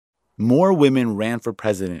more women ran for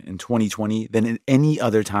president in 2020 than at any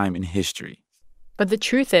other time in history. But the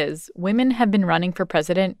truth is, women have been running for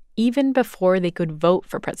president even before they could vote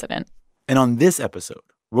for president. And on this episode,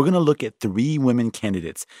 we're going to look at 3 women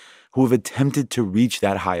candidates who have attempted to reach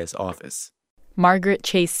that highest office. Margaret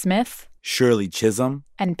Chase Smith, Shirley Chisholm,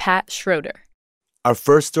 and Pat Schroeder. Our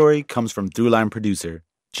first story comes from Throughline producer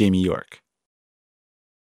Jamie York.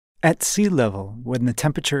 At sea level, when the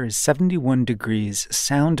temperature is 71 degrees,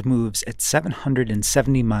 sound moves at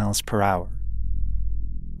 770 miles per hour.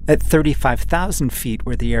 At 35,000 feet,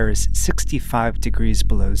 where the air is 65 degrees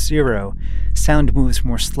below zero, sound moves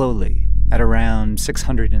more slowly, at around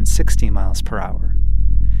 660 miles per hour.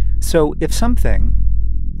 So if something,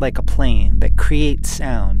 like a plane that creates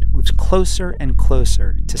sound, moves closer and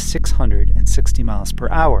closer to 660 miles per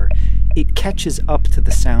hour, it catches up to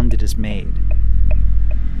the sound it has made.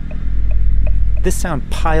 This sound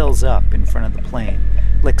piles up in front of the plane,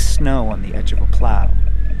 like snow on the edge of a plow.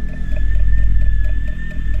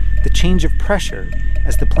 The change of pressure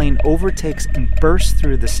as the plane overtakes and bursts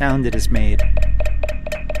through the sound it has made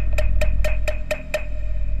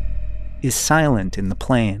is silent in the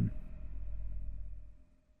plane.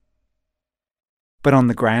 But on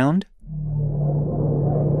the ground,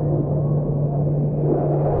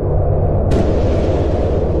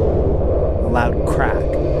 a loud crack.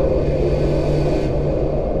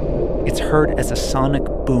 It's heard as a sonic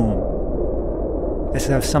boom, as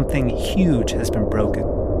if something huge has been broken.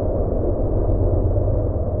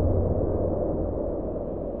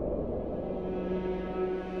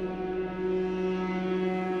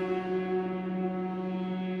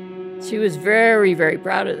 She was very, very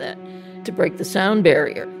proud of that, to break the sound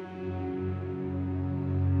barrier.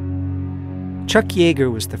 Chuck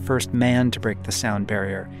Yeager was the first man to break the sound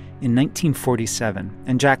barrier in 1947,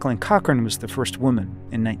 and Jacqueline Cochran was the first woman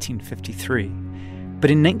in 1953.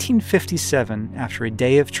 But in 1957, after a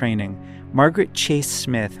day of training, Margaret Chase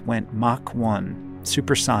Smith went Mach 1,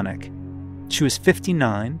 supersonic. She was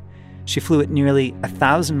 59, she flew at nearly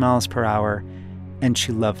 1,000 miles per hour, and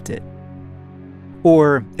she loved it.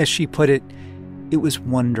 Or, as she put it, it was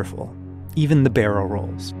wonderful, even the barrel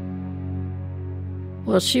rolls.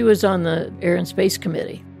 Well, she was on the Air and Space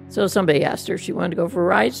Committee, so somebody asked her if she wanted to go for a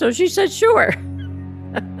ride, so she said sure.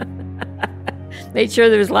 Made sure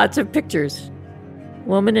there was lots of pictures.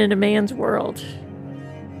 Woman in a man's world.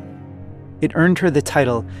 It earned her the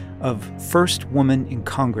title of first woman in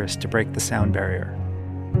Congress to break the sound barrier.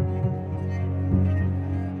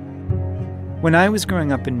 When I was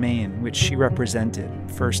growing up in Maine, which she represented,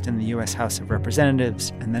 first in the U.S. House of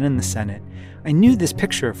Representatives and then in the Senate, I knew this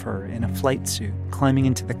picture of her in a flight suit, climbing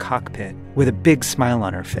into the cockpit with a big smile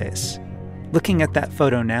on her face. Looking at that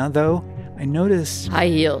photo now, though, I notice... High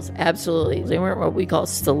heels, absolutely. They weren't what we call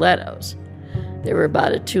stilettos. They were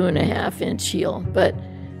about a 2.5-inch heel, but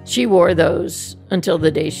she wore those until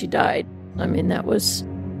the day she died. I mean, that was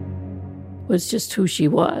just who she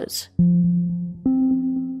was.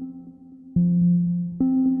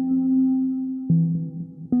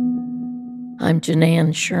 I'm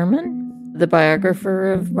Janann Sherman, the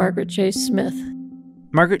biographer of Margaret Chase Smith.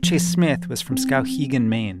 Margaret Chase Smith was from Skowhegan,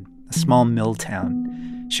 Maine, a small mill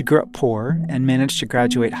town. She grew up poor and managed to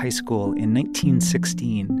graduate high school in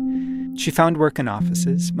 1916. She found work in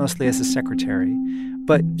offices, mostly as a secretary,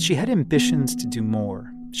 but she had ambitions to do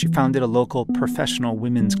more. She founded a local professional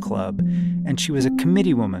women's club, and she was a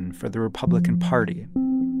committee woman for the Republican Party.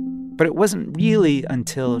 But it wasn't really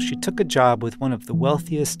until she took a job with one of the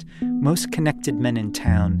wealthiest, most connected men in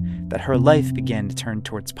town that her life began to turn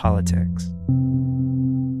towards politics.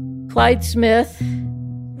 Clyde Smith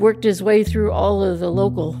worked his way through all of the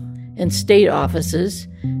local and state offices,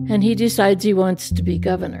 and he decides he wants to be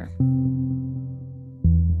governor.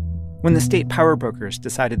 When the state power brokers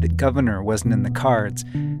decided that governor wasn't in the cards,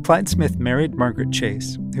 Clyde Smith married Margaret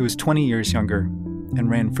Chase, who was 20 years younger, and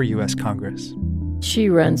ran for U.S. Congress. She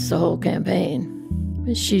runs the whole campaign.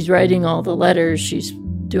 She's writing all the letters, she's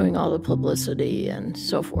doing all the publicity and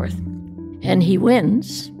so forth. And he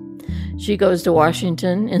wins. She goes to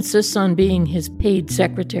Washington, insists on being his paid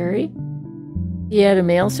secretary. He had a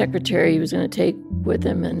male secretary he was going to take with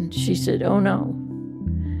him, and she said, oh, no.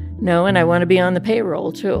 No, and I want to be on the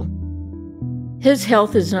payroll, too. His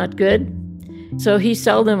health is not good, so he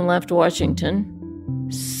seldom left Washington.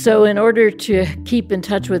 So in order to keep in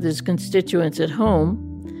touch with his constituents at home,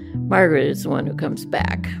 Margaret is the one who comes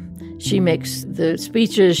back. She makes the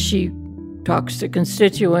speeches, she talks to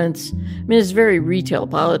constituents. I mean, it's very retail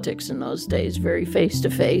politics in those days, very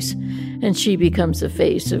face-to-face. And she becomes the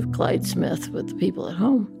face of Clyde Smith with the people at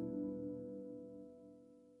home.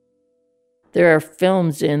 There are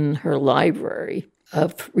films in her library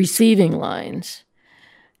of receiving lines,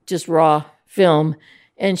 just raw film.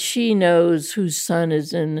 And she knows whose son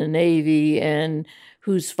is in the Navy and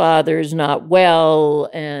whose father is not well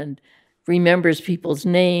and remembers people's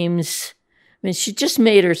names. I mean, she just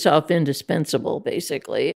made herself indispensable,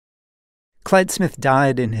 basically. Clyde Smith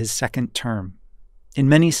died in his second term. In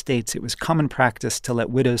many states, it was common practice to let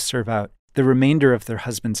widows serve out the remainder of their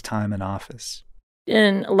husband's time in office.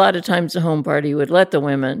 And a lot of times the home party would let the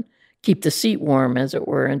women keep the seat warm, as it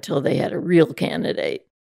were, until they had a real candidate.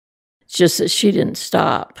 It's just that she didn't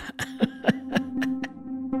stop.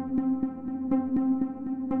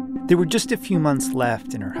 There were just a few months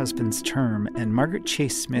left in her husband's term, and Margaret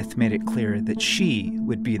Chase Smith made it clear that she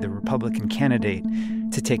would be the Republican candidate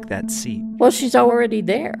to take that seat. Well, she's already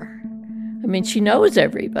there. I mean, she knows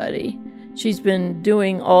everybody. She's been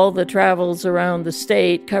doing all the travels around the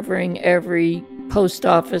state, covering every post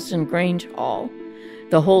office in Grange Hall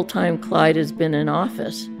the whole time Clyde has been in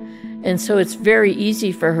office. And so it's very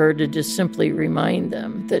easy for her to just simply remind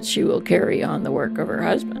them that she will carry on the work of her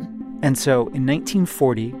husband. And so in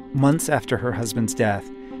 1940, months after her husband's death,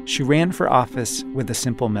 she ran for office with a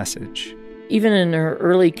simple message. Even in her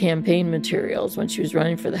early campaign materials, when she was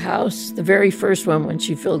running for the House, the very first one, when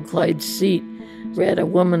she filled Clyde's seat, read, "A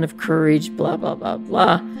woman of courage, blah, blah, blah,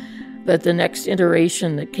 blah." But the next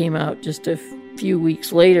iteration that came out just a few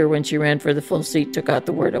weeks later, when she ran for the full seat, took out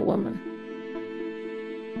the word "a woman."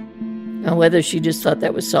 Now, whether she just thought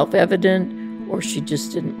that was self-evident or she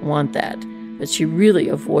just didn't want that, but she really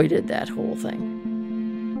avoided that whole thing.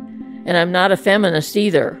 And I'm not a feminist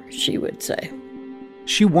either, she would say.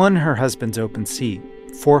 She won her husband's open seat,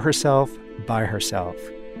 for herself, by herself.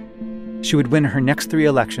 She would win her next 3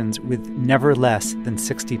 elections with never less than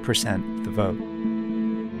 60% of the vote.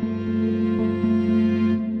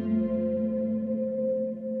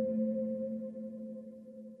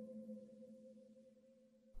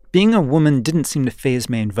 Being a woman didn't seem to faze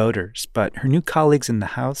Maine voters, but her new colleagues in the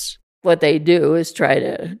House... What they do is try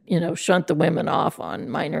to, shunt the women off on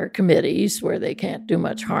minor committees where they can't do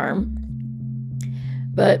much harm.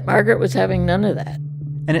 But Margaret was having none of that.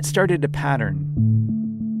 And it started a pattern.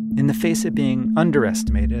 In the face of being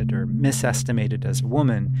underestimated or misestimated as a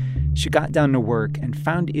woman, she got down to work and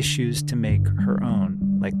found issues to make her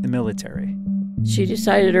own, like the military. She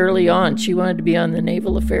decided early on she wanted to be on the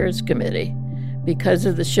Naval Affairs Committee because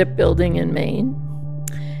of the shipbuilding in Maine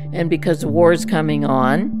and because the war's coming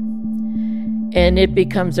on. And it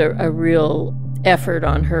becomes a real effort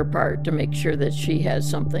on her part to make sure that she has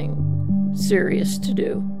something serious to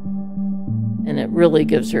do. And it really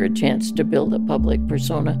gives her a chance to build a public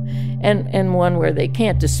persona, and one where they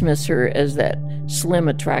can't dismiss her as that slim,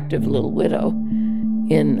 attractive little widow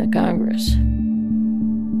in the Congress.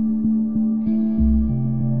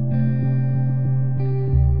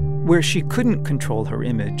 Where she couldn't control her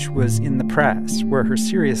image was in the press, where her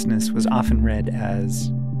seriousness was often read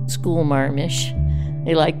as schoolmarmish.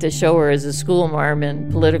 They liked to show her as a schoolmarm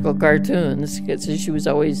in political cartoons because she was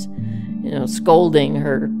always, scolding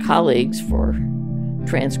her colleagues for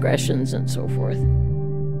transgressions and so forth.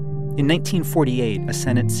 In 1948, a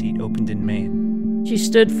Senate seat opened in Maine. She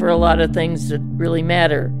stood for a lot of things that really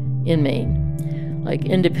matter in Maine, like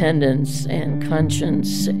independence and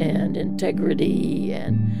conscience and integrity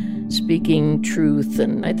and speaking truth.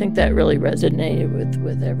 And I think that really resonated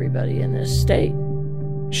with everybody in this state.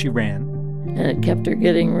 She ran. And it kept her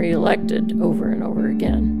getting reelected over and over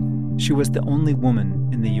again. She was the only woman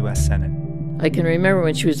in the U.S. Senate. I can remember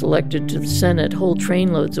when she was elected to the Senate, whole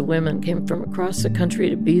trainloads of women came from across the country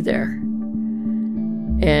to be there.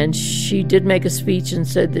 And she did make a speech and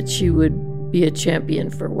said that she would be a champion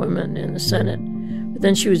for women in the Senate. But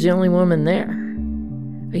then she was the only woman there.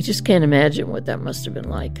 I just can't imagine what that must have been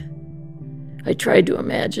like. I tried to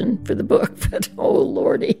imagine for the book, but oh,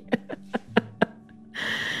 Lordy.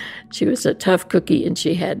 She was a tough cookie, and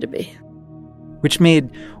she had to be. Which made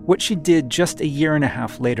what she did just a year and a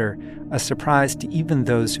half later a surprise to even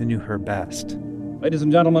those who knew her best. Ladies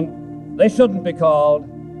and gentlemen, they shouldn't be called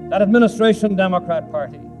that administration Democrat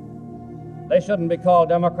Party. They shouldn't be called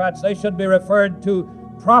Democrats. They should be referred to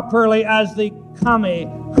properly as the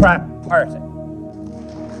Commie-Crat Party.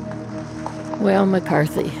 Well,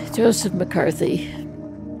 McCarthy, Joseph McCarthy,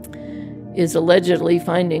 is allegedly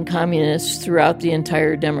finding communists throughout the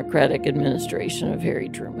entire Democratic administration of Harry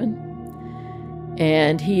Truman.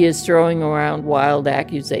 And he is throwing around wild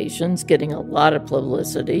accusations, getting a lot of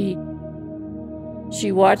publicity.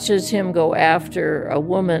 She watches him go after a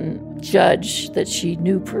woman judge that she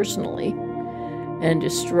knew personally and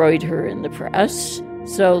destroyed her in the press.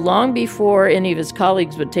 So long before any of his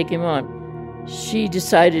colleagues would take him on, she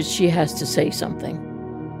decided she has to say something.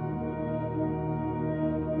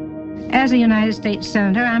 As a United States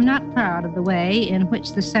Senator, I'm not proud of the way in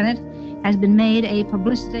which the Senate has been made a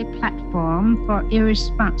publicity platform for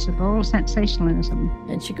irresponsible sensationalism.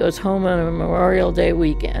 And she goes home on a Memorial Day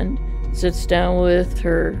weekend, sits down with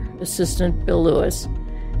her assistant, Bill Lewis,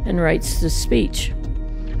 and writes this speech.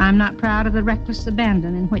 I'm not proud of the reckless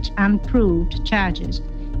abandon in which unproved charges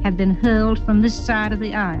have been hurled from this side of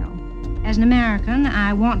the aisle. As an American,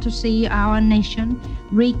 I want to see our nation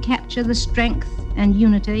recapture the strength and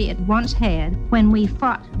unity it once had when we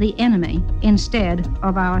fought the enemy instead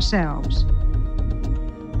of ourselves.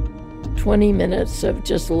 20 minutes of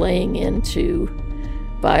just laying into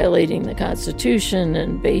violating the Constitution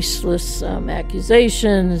and baseless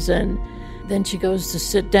accusations, and then she goes to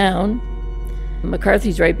sit down.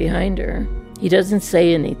 McCarthy's right behind her. He doesn't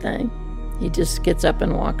say anything. He just gets up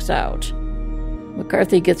and walks out.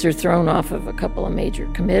 McCarthy gets her thrown off of a couple of major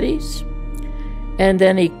committees, and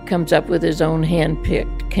then he comes up with his own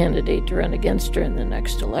hand-picked candidate to run against her in the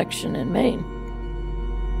next election in Maine.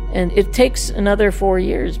 And it takes another 4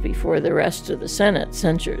 years before the rest of the Senate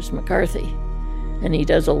censures McCarthy, and he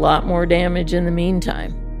does a lot more damage in the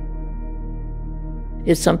meantime.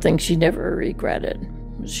 It's something she never regretted.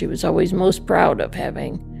 She was always most proud of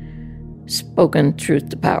having spoken truth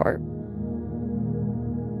to power.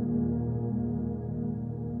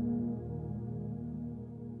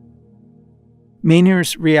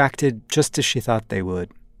 Mainers reacted just as she thought they would.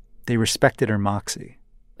 They respected her moxie.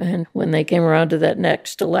 And when they came around to that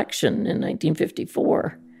next election in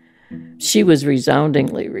 1954, she was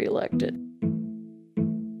resoundingly reelected.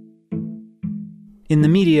 In the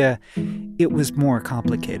media, it was more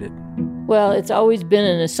complicated. Well, it's always been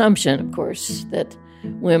an assumption, of course, that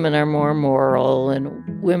women are more moral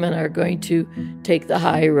and women are going to take the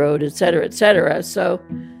high road, et cetera, et cetera. So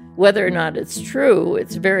whether or not it's true,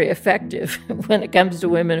 it's very effective when it comes to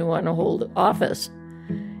women who want to hold office,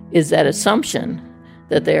 is that assumption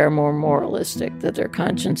that they are more moralistic, that their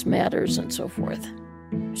conscience matters, and so forth.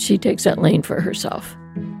 She takes that lane for herself.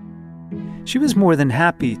 She was more than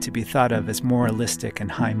happy to be thought of as moralistic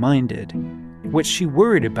and high-minded. What she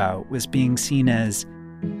worried about was being seen as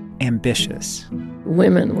ambitious.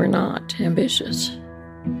 Women were not ambitious.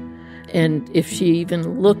 And if she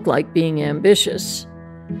even looked like being ambitious,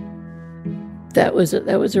 that was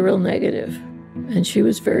a real negative. And she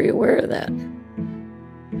was very aware of that.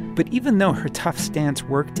 But even though her tough stance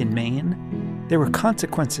worked in Maine, there were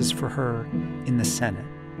consequences for her in the Senate.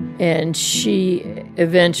 And she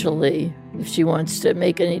eventually, if she wants to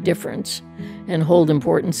make any difference and hold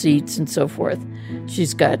important seats and so forth,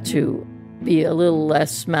 she's got to be a little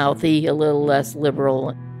less mouthy, a little less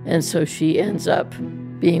liberal. And so she ends up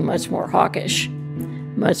being much more hawkish,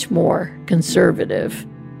 much more conservative.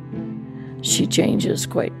 She changes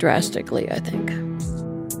quite drastically, I think.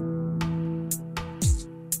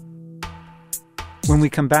 When we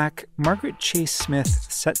come back, Margaret Chase Smith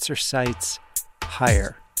sets her sights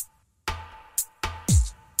higher.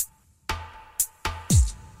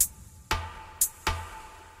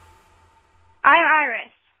 I'm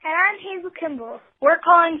Iris. And I'm Hazel Kimball. We're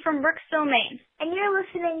calling from Brooksville, Maine. And you're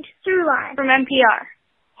listening to Throughline from NPR.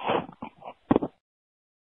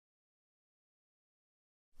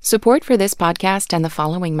 Support for this podcast and the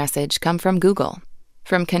following message come from Google.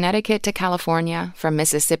 From Connecticut to California, from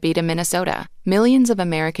Mississippi to Minnesota, millions of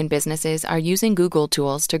American businesses are using Google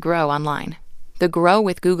tools to grow online. The Grow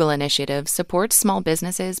with Google initiative supports small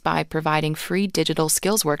businesses by providing free digital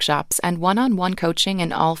skills workshops and one-on-one coaching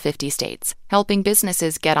in all 50 states, helping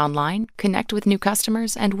businesses get online, connect with new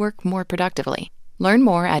customers, and work more productively. Learn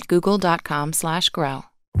more at google.com/grow.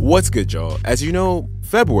 What's good, y'all? As you know,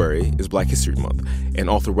 February is Black History Month, and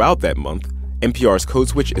all throughout that month, NPR's Code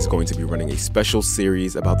Switch is going to be running a special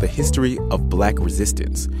series about the history of Black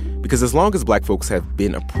resistance. Because as long as Black folks have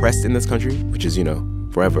been oppressed in this country, which is,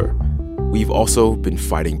 forever, we've also been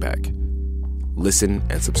fighting back. Listen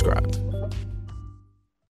and subscribe.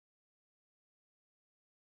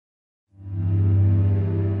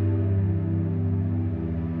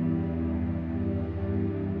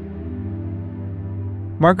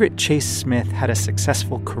 Margaret Chase Smith had a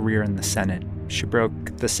successful career in the Senate. She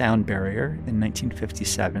broke the sound barrier in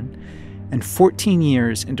 1957, and 14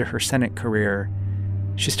 years into her Senate career,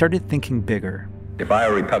 she started thinking bigger. If I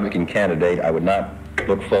were a Republican candidate, I would not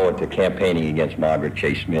look forward to campaigning against Margaret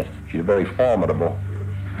Chase Smith. She's a very formidable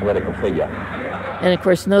political figure. And of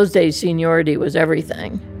course, in those days, seniority was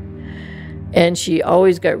everything. And she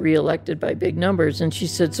always got reelected by big numbers. And she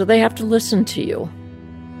said, so they have to listen to you.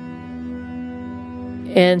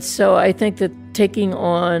 And so I think that taking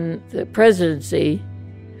on the presidency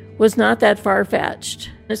was not that far-fetched.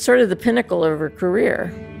 It's sort of the pinnacle of her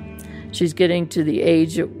career. She's getting to the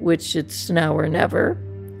age at which it's now or never.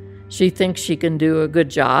 She thinks she can do a good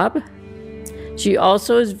job. She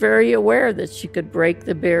also is very aware that she could break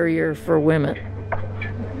the barrier for women.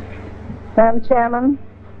 Madam Chairman,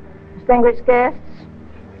 distinguished guests,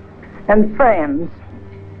 and friends,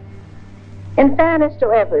 in fairness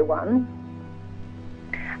to everyone,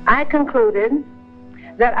 I concluded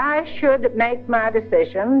that I should make my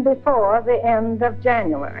decision before the end of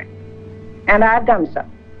January, and I've done so.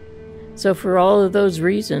 So for all of those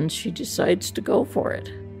reasons, she decides to go for it.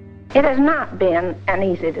 It has not been an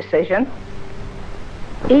easy decision.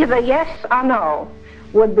 Either yes or no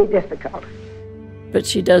would be difficult. But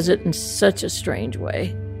she does it in such a strange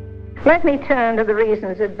way. Let me turn to the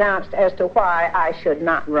reasons advanced as to why I should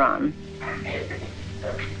not run.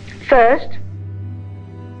 First,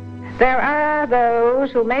 there are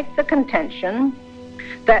those who make the contention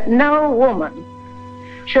that no woman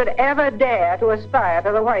should ever dare to aspire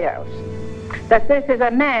to the White House, that this is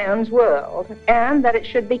a man's world and that it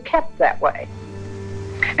should be kept that way,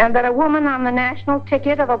 and that a woman on the national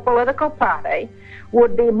ticket of a political party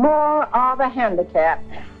would be more of a handicap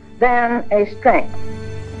than a strength.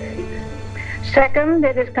 Second,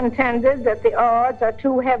 it is contended that the odds are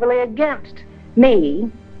too heavily against me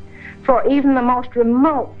for even the most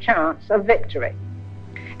remote chance of victory,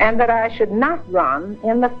 and that I should not run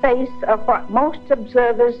in the face of what most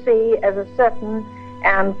observers see as a certain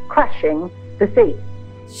and crushing defeat.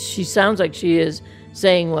 She sounds like she is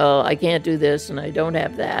saying, well, I can't do this and I don't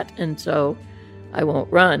have that, and so I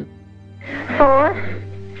won't run. Fourth,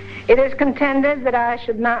 it is contended that I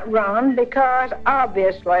should not run because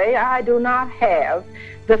obviously I do not have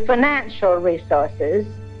the financial resources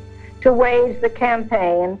to wage the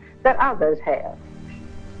campaign that others have.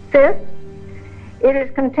 Fifth, it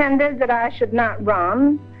is contended that I should not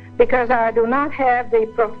run because I do not have the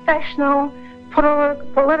professional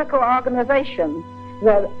political organization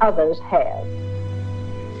that others have.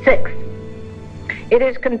 Sixth, it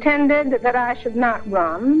is contended that I should not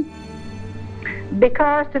run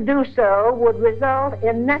because to do so would result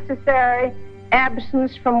in necessary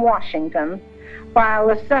absence from Washington while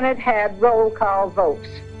the Senate had roll call votes.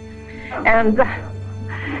 And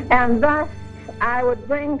thus I would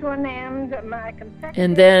bring to an end my confession.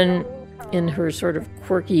 And then, in her sort of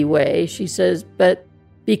quirky way, she says, but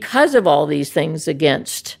because of all these things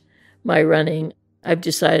against my running, I've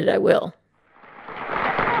decided I will.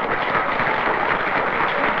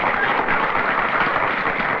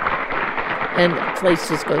 And the place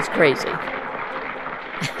just goes crazy.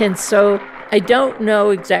 And so I don't know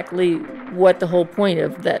exactly what the whole point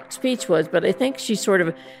of that speech was, but I think she sort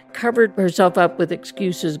of covered herself up with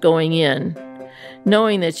excuses going in,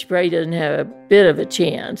 knowing that she probably doesn't have a bit of a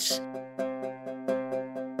chance.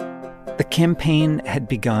 The campaign had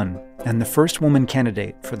begun, and the first woman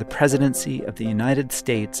candidate for the presidency of the United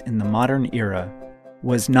States in the modern era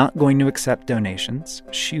was not going to accept donations.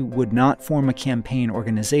 She would not form a campaign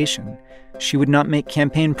organization. She would not make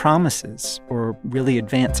campaign promises or really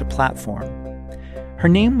advance a platform. Her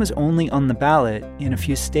name was only on the ballot in a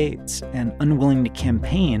few states, and unwilling to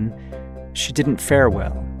campaign, she didn't fare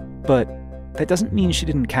well. But that doesn't mean she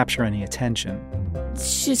didn't capture any attention.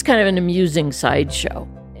 She's kind of an amusing sideshow.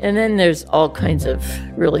 And then there's all kinds of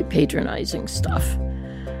really patronizing stuff.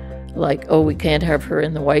 Like, oh, we can't have her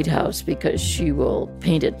in the White House because she will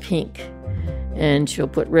paint it pink. And she'll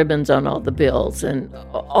put ribbons on all the bills and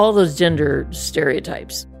all those gender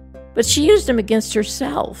stereotypes. But she used them against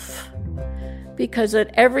herself. Because at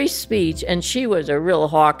every speech, and she was a real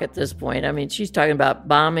hawk at this point. I mean, she's talking about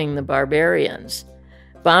bombing the barbarians,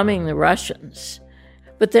 bombing the Russians.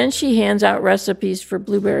 But then she hands out recipes for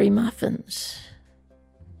blueberry muffins.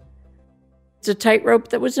 It's a tightrope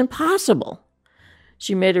that was impossible.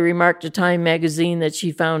 She made a remark to Time magazine that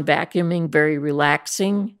she found vacuuming very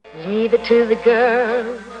relaxing. Leave it to the girl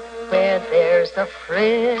where there's a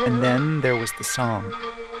friend. And then there was the song.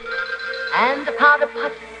 And the powder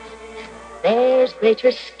puff, there's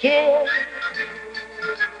greater skill.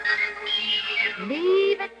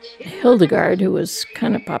 Leave it to Hildegard, who was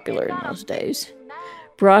kind of popular in those days,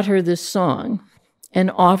 brought her this song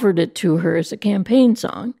and offered it to her as a campaign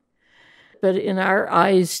song. But in our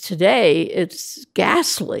eyes today, it's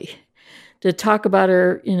ghastly to talk about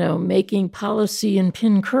her, making policy in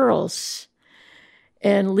pin curls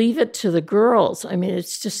and leave it to the girls. I mean,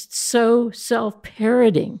 it's just so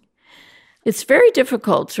self-parroting. It's very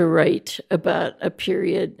difficult to write about a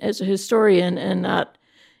period as a historian and not,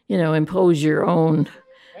 impose your own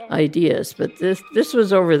ideas. But this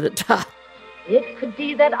was over the top. It could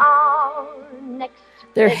be that our next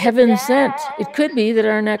They're heaven sent. It could be that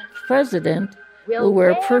our next president will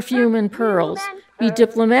wear perfume and pearls Be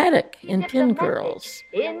diplomatic in pin curls.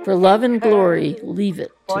 For love and glory, leave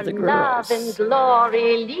it to the girls. For love and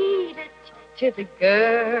glory, leave it to the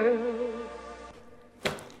girls.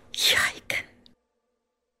 Yike.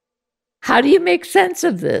 How do you make sense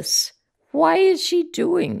of this? Why is she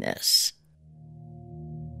doing this?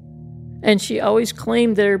 And she always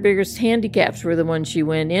claimed that her biggest handicaps were the ones she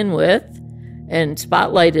went in with and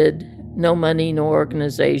spotlighted no money, no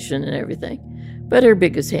organization, and everything. But her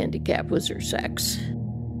biggest handicap was her sex.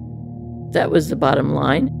 That was the bottom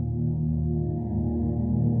line.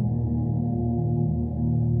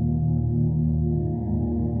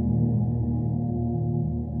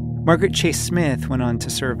 Margaret Chase Smith went on to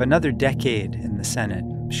serve another decade in the Senate.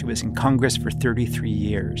 She was in Congress for 33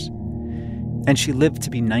 years. And she lived to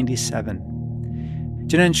be 97.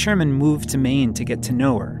 Jeanette Sherman moved to Maine to get to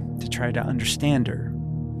know her, to try to understand her.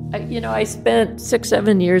 I spent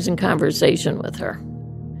 6-7 years in conversation with her,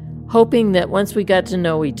 hoping that once we got to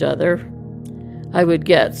know each other, I would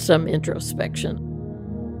get some introspection.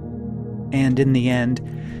 And in the end,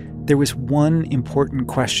 there was one important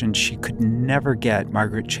question she could never get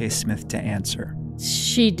Margaret Chase Smith to answer.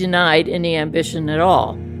 She denied any ambition at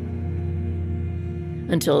all.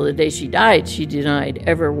 Until the day she died, she denied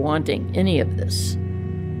ever wanting any of this.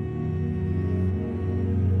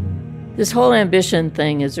 This whole ambition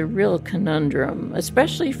thing is a real conundrum,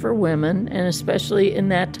 especially for women and especially in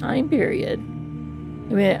that time period.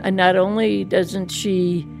 I mean, not only doesn't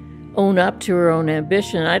she own up to her own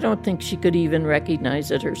ambition, I don't think she could even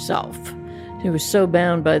recognize it herself. She was so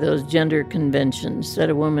bound by those gender conventions that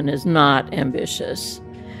a woman is not ambitious.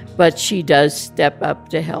 But she does step up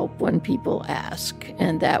to help when people ask,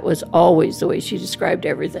 and that was always the way she described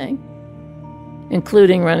everything,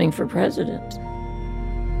 including running for president.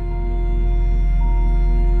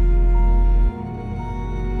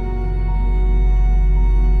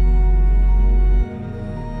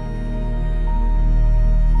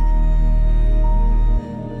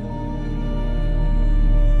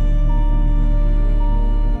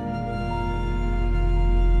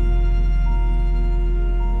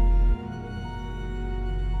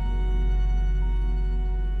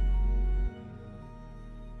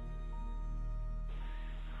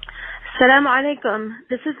 Assalamu alaikum.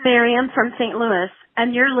 This is Miriam from St. Louis,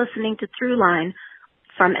 and you're listening to Throughline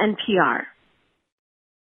from NPR.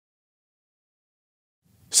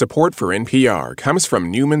 Support for NPR comes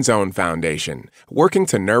from Newman's Own Foundation, working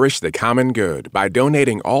to nourish the common good by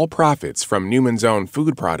donating all profits from Newman's Own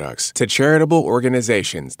food products to charitable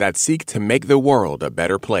organizations that seek to make the world a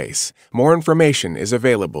better place. More information is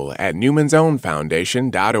available at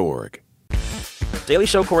newmansownfoundation.org. Daily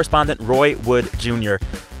Show correspondent Roy Wood Jr.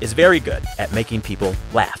 is very good at making people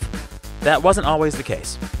laugh. That wasn't always the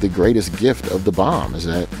case. The greatest gift of the bomb is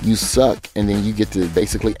that you suck and then you get to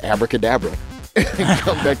basically abracadabra and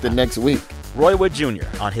come back the next week. Roy Wood Jr.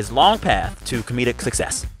 on his long path to comedic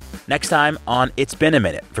success. Next time on It's Been a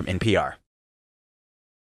Minute from NPR.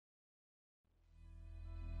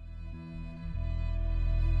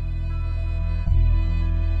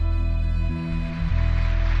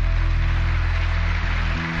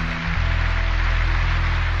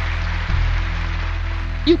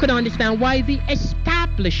 You can understand why the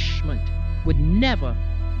establishment would never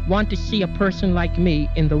want to see a person like me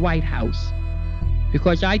in the White House.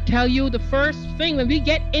 Because I tell you, the first thing when we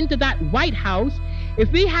get into that White House,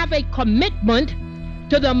 if we have a commitment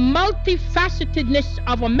to the multifacetedness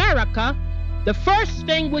of America, the first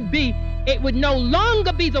thing would be, it would no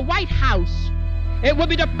longer be the White House. It would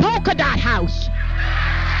be the polka dot house.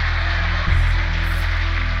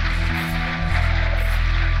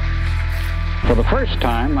 For the first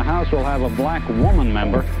time, the House will have a black woman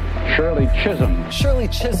member, Shirley Chisholm. Shirley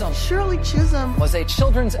Chisholm. Shirley Chisholm was a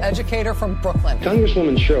children's educator from Brooklyn.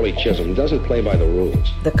 Congresswoman Shirley Chisholm doesn't play by the rules.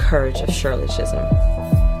 The courage of Shirley Chisholm.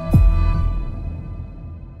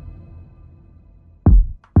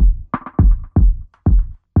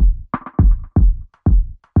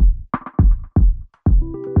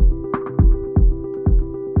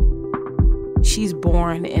 She's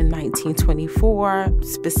born in 1924,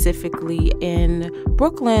 specifically in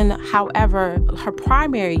Brooklyn. However, her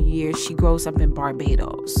primary years, she grows up in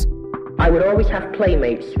Barbados. I would always have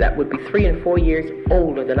playmates that would be 3 and 4 years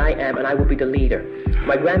older than I am, and I would be the leader.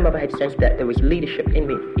 My grandmother had sensed that there was leadership in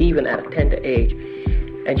me, even at a tender age.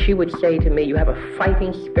 And she would say to me, you have a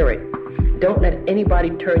fighting spirit. Don't let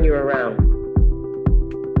anybody turn you around.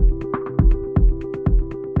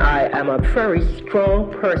 I am a very strong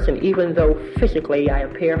person, even though physically I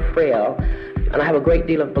appear frail, and I have a great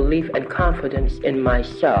deal of belief and confidence in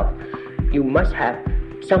myself. You must have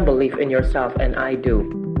some belief in yourself, and I do.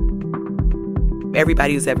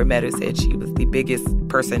 Everybody who's ever met her said she was the biggest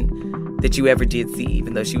person that you ever did see,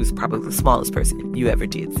 even though she was probably the smallest person you ever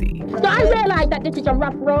did see. So I realize that this is a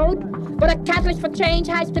rough road, but a Catholics for Change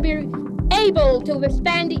has to be able to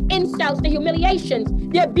withstand the insults, the humiliations,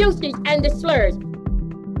 the abuses, and the slurs.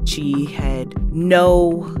 She had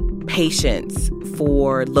no patience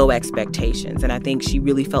for low expectations, and I think she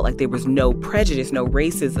really felt like there was no prejudice, no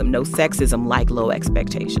racism, no sexism like low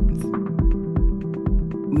expectations.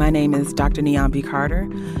 My name is Dr. Niambi Carter.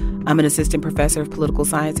 I'm an assistant professor of political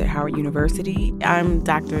science at Howard University. I'm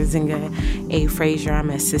Dr. Zinga A. Frazier. I'm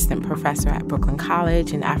an assistant professor at Brooklyn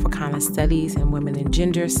College in Africana Studies and Women and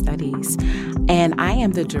Gender Studies. And I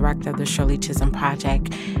am the director of the Shirley Chisholm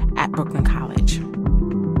Project at Brooklyn College.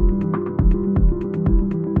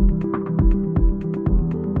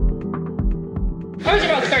 I was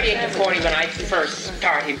about 38 to 40 when I first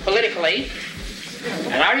started politically.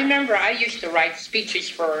 And I remember I used to write speeches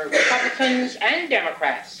for Republicans and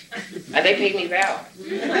Democrats, and they paid me well.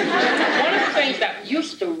 One of the things that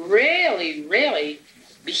used to really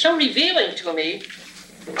be so revealing to me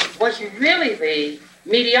was really the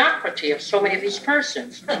mediocrity of so many of these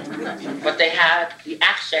persons. But they had the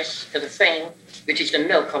access to the thing which is the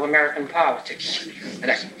milk of American politics. And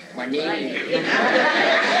that's money.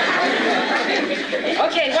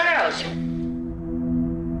 Okay, what else?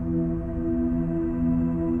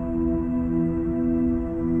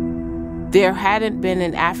 There hadn't been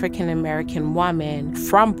an African-American woman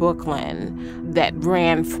from Brooklyn that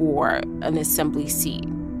ran for an assembly seat.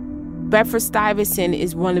 Bedford-Stuyvesant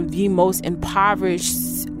is one of the most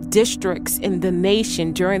impoverished districts in the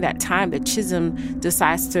nation during that time that Chisholm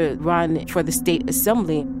decides to run for the state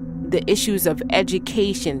assembly. The issues of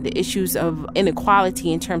education, the issues of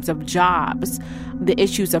inequality in terms of jobs, the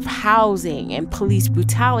issues of housing and police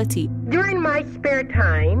brutality. During my spare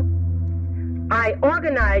time, I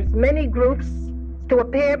organized many groups to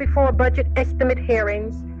appear before budget estimate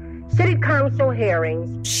hearings, city council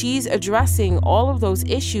hearings. She's addressing all of those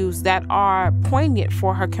issues that are poignant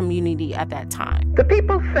for her community at that time. The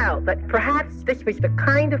people felt that perhaps this was the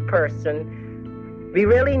kind of person we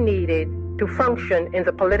really needed to function in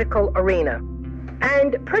the political arena.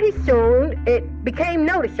 And pretty soon it became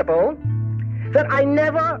noticeable that I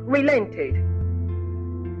never relented.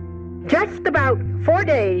 Just about 4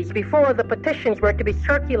 days before the petitions were to be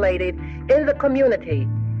circulated in the community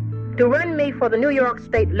to run me for the New York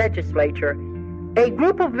State Legislature, a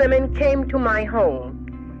group of women came to my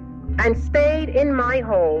home and stayed in my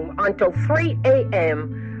home until 3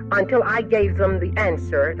 a.m. until I gave them the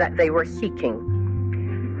answer that they were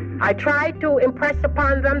seeking. I tried to impress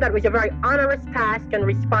upon them that it was a very onerous task and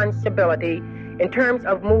responsibility in terms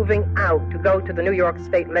of moving out to go to the New York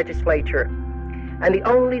State Legislature. And the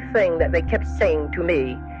only thing that they kept saying to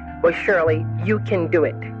me was, Shirley, you can do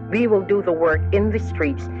it. We will do the work in the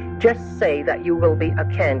streets. Just say that you will be a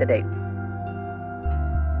candidate.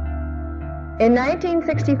 In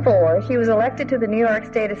 1964, she was elected to the New York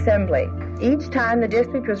State Assembly. Each time the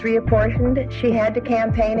district was reapportioned, she had to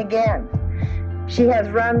campaign again. She has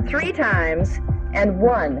run 3 times and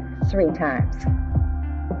won 3 times.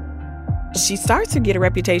 She starts to get a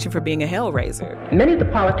reputation for being a hellraiser. Many of the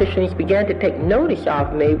politicians began to take notice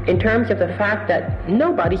of me in terms of the fact that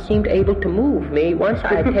nobody seemed able to move me once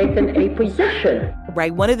I had taken a position.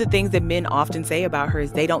 Right. One of the things that men often say about her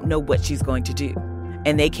is they don't know what she's going to do,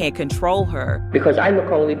 and they can't control her. Because I look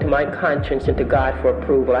only to my conscience and to God for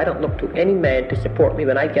approval. I don't look to any man to support me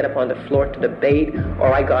when I get up on the floor to debate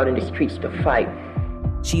or I go out in the streets to fight.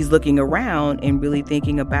 She's looking around and really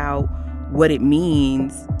thinking about what it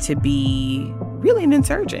means to be really an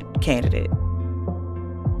insurgent candidate.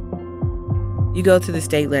 You go to the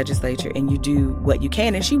state legislature and you do what you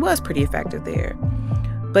can, and she was pretty effective there.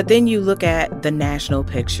 But then you look at the national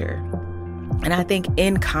picture, and I think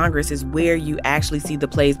in Congress is where you actually see the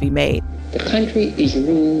plays be made. The country is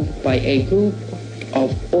ruled by a group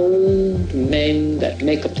of old men that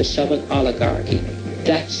make up the Southern oligarchy.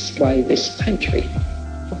 That's why this country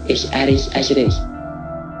is as it is.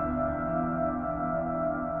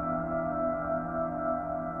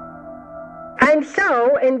 And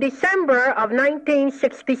so, in December of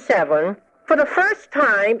 1967, for the first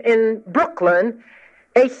time in Brooklyn,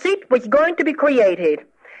 a seat was going to be created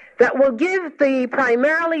that will give the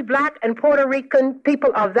primarily black and Puerto Rican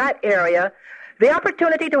people of that area the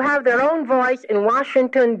opportunity to have their own voice in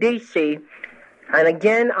Washington, D.C. And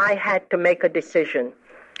again, I had to make a decision.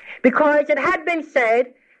 Because it had been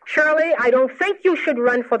said Shirley, I don't think you should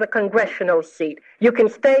run for the congressional seat. You can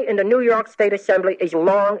stay in the New York State Assembly as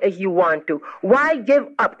long as you want to. Why give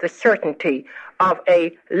up the certainty of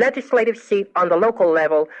a legislative seat on the local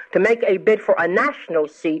level to make a bid for a national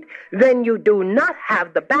seat when you do not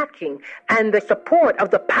have the backing and the support of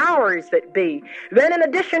the powers that be? Then in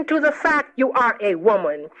addition to the fact you are a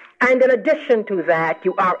woman, and in addition to that,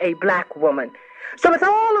 you are a black woman. So with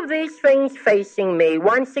all of these things facing me,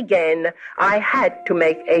 once again, I had to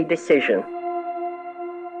make a decision.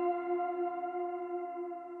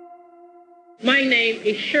 My name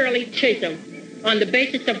is Shirley Chisholm. On the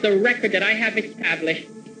basis of the record that I have established,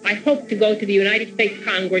 I hope to go to the United States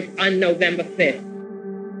Congress on November 5th.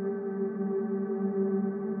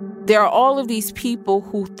 There are all of these people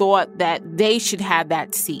who thought that they should have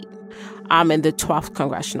that seat in the 12th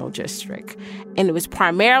Congressional District. And it was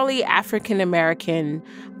primarily African-American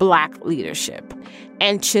black leadership.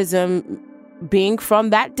 And Chisholm, being from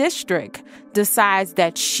that district, decides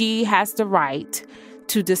that she has the right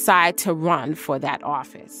to decide to run for that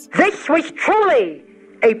office. This was truly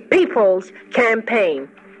a people's campaign,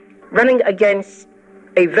 running against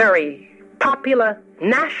a very popular,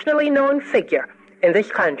 nationally known figure in this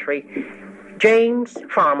country, James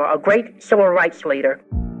Farmer, a great civil rights leader.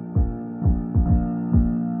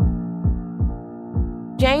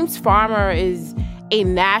 James Farmer is a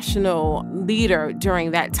national leader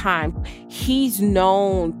during that time. He's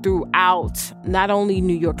known throughout not only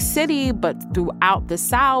New York City, but throughout the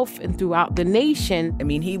South and throughout the nation. I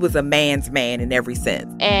mean, he was a man's man in every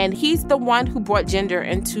sense. And he's the one who brought gender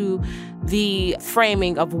into the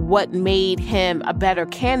framing of what made him a better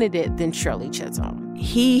candidate than Shirley Chisholm.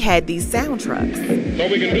 He had these sound trucks. So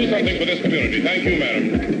we can do something for this community. Thank you,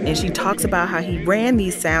 madam. And she talks about how he ran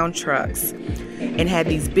these sound trucks and had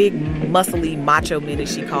these big, muscly macho men,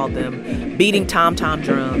 as she called them, beating tom-tom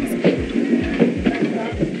drums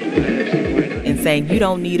and saying, you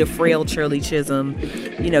don't need a frail Shirley Chisholm.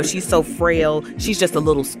 You know, she's so frail. She's just a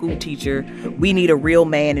little school teacher. We need a real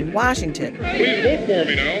man in Washington. Please vote for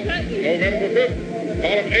me now. November 5th, column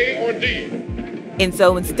A or D. And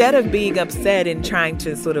so instead of being upset and trying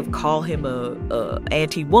to sort of call him a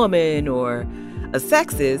anti-woman or a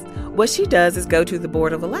sexist, what she does is go to the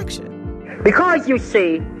Board of Election. Because, you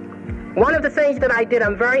see, one of the things that I did,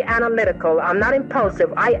 I'm very analytical. I'm not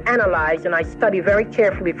impulsive. I analyze and I study very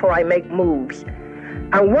carefully before I make moves.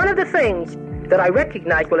 And one of the things that I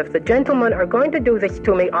recognize, well, if the gentlemen are going to do this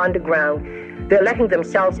to me on the ground, they're letting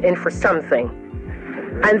themselves in for something.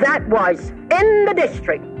 And that was, in the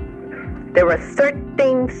district, there were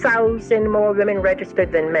 13,000 more women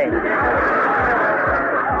registered than men.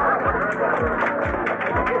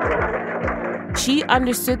 She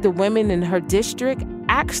understood the women in her district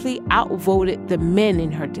actually outvoted the men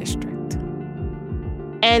in her district.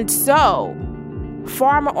 And so,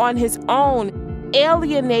 Farmer on his own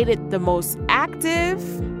alienated the most active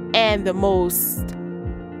and the most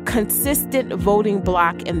consistent voting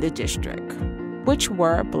bloc in the district, which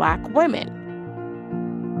were black women.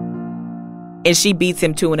 And she beats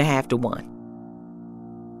him 2.5 to 1.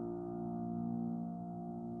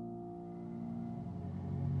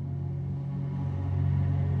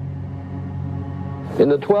 In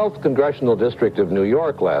the 12th Congressional District of New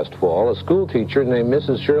York last fall, a school teacher named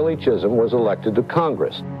Mrs. Shirley Chisholm was elected to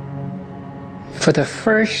Congress. For the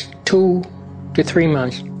first 2 to 3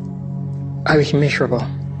 months, I was miserable.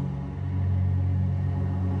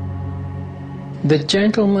 The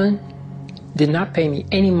gentlemen did not pay me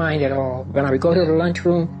any mind at all. When I would go to the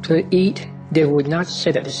lunchroom to eat, they would not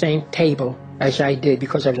sit at the same table as I did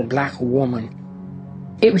because I was a black woman.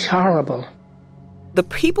 It was horrible. The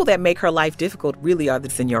people that make her life difficult really are the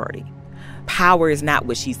seniority. Power is not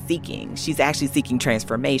what she's seeking. She's actually seeking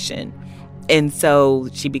transformation. And so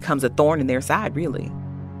she becomes a thorn in their side, really.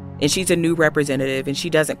 And she's a new representative, and she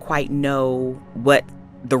doesn't quite know what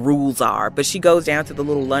the rules are. But she goes down to the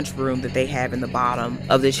little lunchroom that they have in the bottom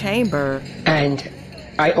of the chamber. And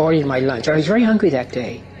I ordered my lunch. I was very hungry that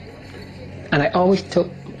day. And I always took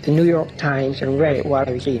the New York Times and read it while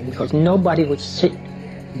I was eating because nobody would sit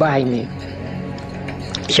by me.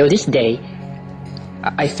 So this day,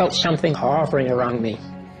 I felt something hovering around me.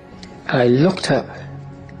 I looked up,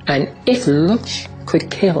 and if looks could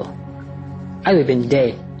kill, I would have been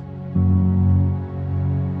dead.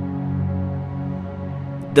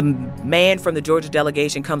 The man from the Georgia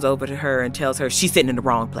delegation comes over to her and tells her she's sitting in the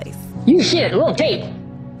wrong place. You sit at the wrong table.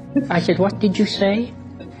 I said, what did you say?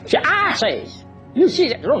 She said, I says, you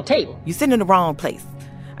sit at the wrong table. You sitting in the wrong place.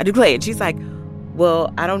 I declared. She's like,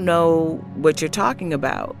 well, I don't know what you're talking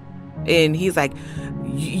about. And he's like,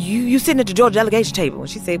 you sitting at the Georgia delegation table. And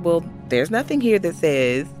she said, well, there's nothing here that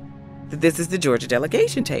says that this is the Georgia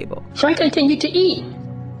delegation table. So I continued to eat.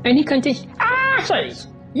 And he continued, says,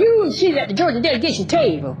 you sit at the Georgia delegation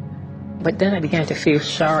table. But then I began to feel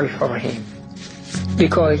sorry for him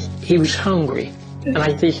because he was hungry. And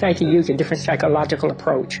I decided to use a different psychological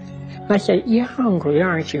approach. And I said, you're hungry,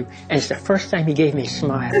 aren't you? And it's the first time he gave me a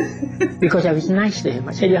smile because I was nice to him.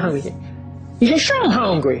 I said, you're hungry. He said, sure, I'm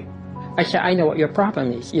hungry. I said, I know what your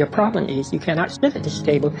problem is. Your problem is you cannot sit at this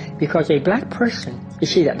table because a black person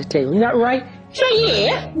is seated at the table. Isn't that right? He said,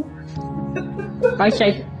 yeah. I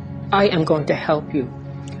said, I am going to help you.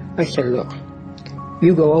 I said, look,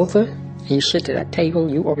 you go over and you sit at that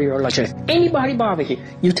table, you order your lunch. If anybody bothers you,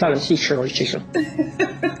 you tell them, see Shirley Chisholm.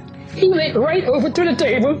 He went right over to the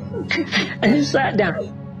table and he sat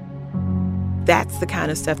down. That's the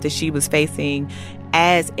kind of stuff that she was facing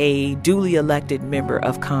as a duly elected member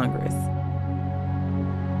of Congress.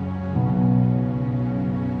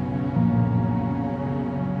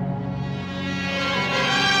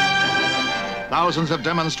 Thousands of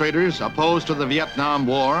demonstrators opposed to the Vietnam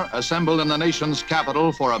War assembled in the nation's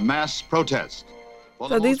capital for a mass protest.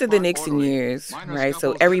 So these are the Nixon years, right?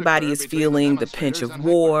 So everybody is feeling the pinch of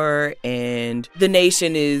war and the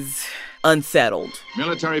nation is unsettled.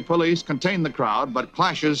 Military police contain the crowd, but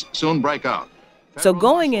clashes soon break out. So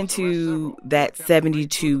going into that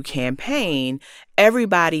 72 campaign,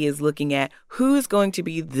 everybody is looking at who is going to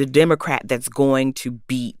be the Democrat that's going to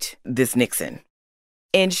beat this Nixon.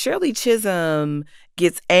 And Shirley Chisholm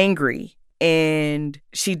gets angry and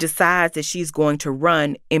she decides that she's going to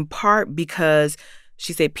run, in part because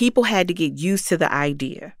she said people had to get used to the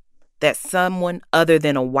idea that someone other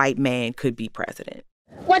than a white man could be president.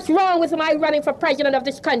 What's wrong with my running for president of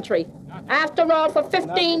this country? After all, for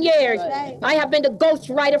 15 years, I have been the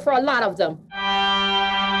ghostwriter for a lot of them.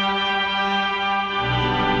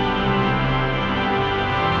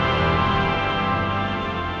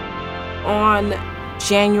 On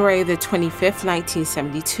January the 25th,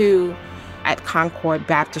 1972, at Concord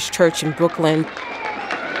Baptist Church in Brooklyn,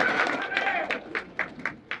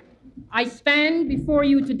 I stand before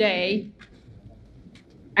you today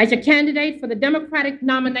as a candidate for the Democratic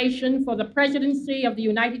nomination for the presidency of the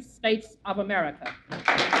United States of America.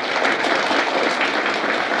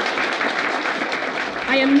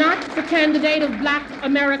 I am not the candidate of Black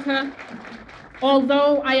America,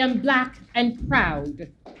 although I am Black and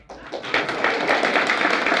proud.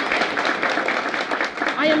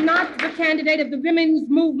 I am not the candidate of the women's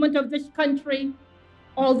movement of this country,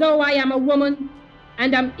 although I am a woman,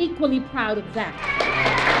 and I'm equally proud of that.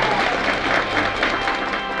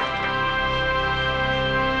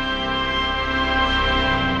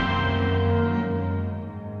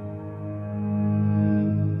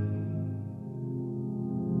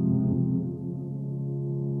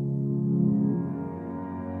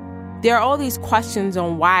 There are all these questions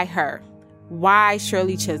on why her? Why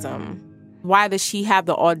Shirley Chisholm? Why does she have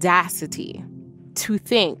the audacity to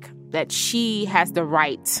think that she has the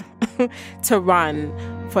right to run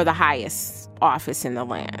for the highest office in the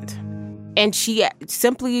land? And she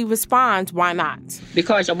simply responds, why not?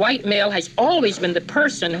 Because a white male has always been the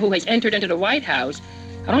person who has entered into the White House.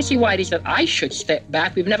 I don't see why it is that I should step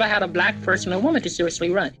back. We've never had a black person or woman to seriously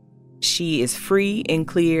run. She is free and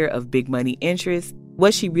clear of big money interests.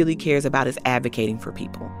 What she really cares about is advocating for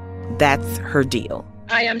people. That's her deal.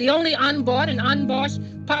 I am the only unbought and unbossed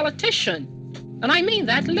politician. And I mean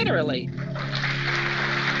that literally.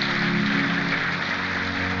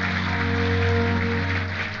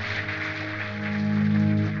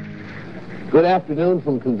 Good afternoon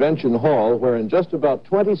from Convention Hall, where in just about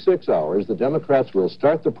 26 hours, the Democrats will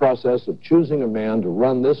start the process of choosing a man to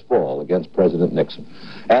run this fall against President Nixon.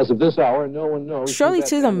 As of this hour, no one knows. Shirley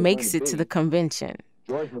Chisholm makes it to the convention,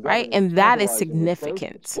 right? And that is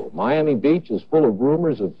significant. Miami Beach is full of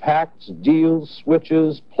rumors of pacts, deals,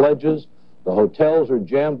 switches, pledges. The hotels are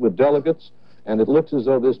jammed with delegates, and it looks as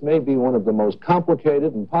though this may be one of the most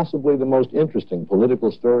complicated and possibly the most interesting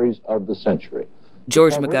political stories of the century.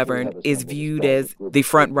 George McGovern is viewed as the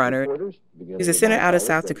front runner. He's a senator out of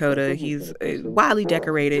South Dakota. He's widely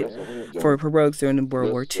decorated for heroics during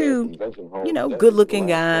World War II. You know, good-looking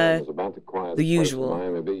guy, the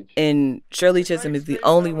usual. And Shirley Chisholm is the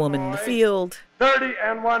only woman in the field. 30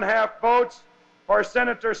 1/2 votes for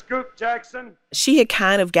Senator Scoop Jackson. She had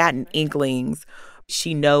kind of gotten inklings.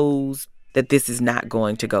 She knows that this is not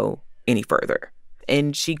going to go any further.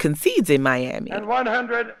 And she concedes in Miami. And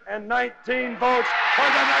 119 votes for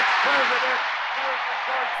the next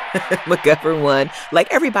president. McGovern won, like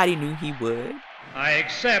everybody knew he would. I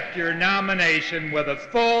accept your nomination with a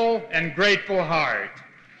full and grateful heart.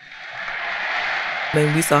 I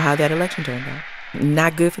mean, we saw how that election turned out.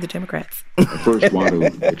 Not good for the Democrats. I first want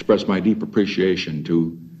to express my deep appreciation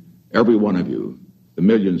to every one of you, the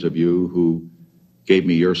millions of you who gave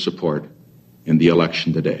me your support in the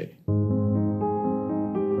election today.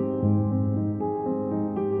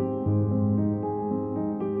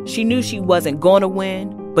 She knew she wasn't going to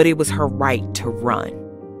win, but it was her right to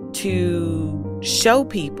run, to show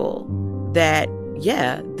people that,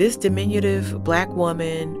 yeah, this diminutive Black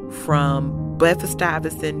woman from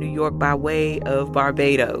Bedford-Stuyvesant, New York, by way of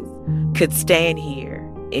Barbados, could stand here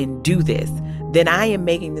and do this. Then I am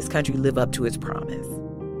making this country live up to its promise.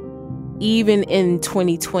 Even in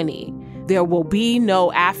 2020, there will be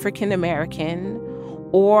no African American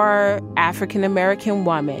or African American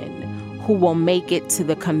woman who will make it to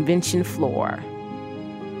the convention floor.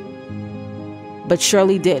 But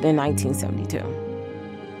Shirley did in 1972.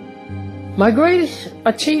 My greatest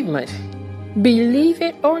achievement, believe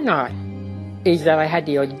it or not, is that I had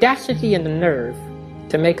the audacity and the nerve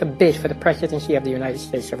to make a bid for the presidency of the United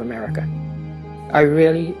States of America. I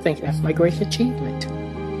really think that's my greatest achievement.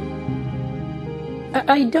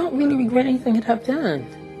 I don't really regret anything that I've done.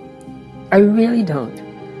 I really don't.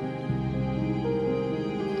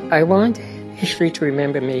 I want history to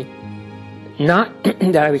remember me, not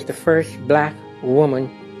that I was the first Black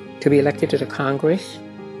woman to be elected to the Congress,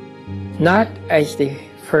 not as the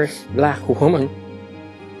first Black woman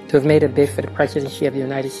to have made a bid for the presidency of the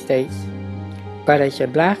United States, but as a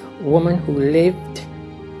Black woman who lived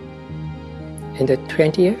in the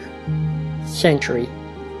 20th century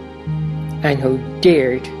and who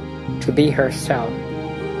dared to be herself.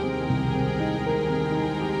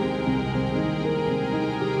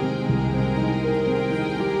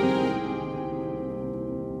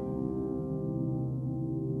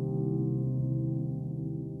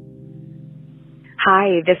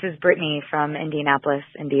 Hi, this is Brittany from Indianapolis,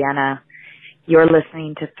 Indiana. You're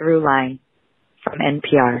listening to Throughline from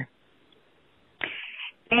NPR.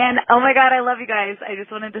 And, oh my God, I love you guys. I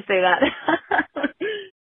just wanted to say that.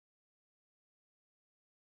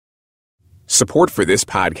 Support for this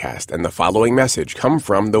podcast and the following message come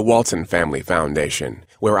from the Walton Family Foundation,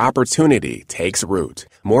 where opportunity takes root.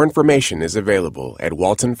 More information is available at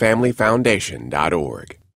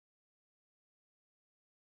waltonfamilyfoundation.org.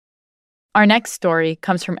 Our next story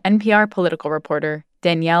comes from NPR political reporter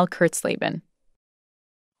Danielle Kurtzleben.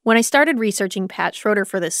 When I started researching Pat Schroeder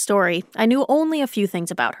for this story, I knew only a few things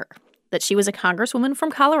about her. That she was a congresswoman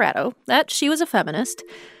from Colorado, that she was a feminist,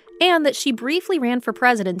 and that she briefly ran for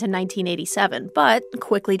president in 1987, but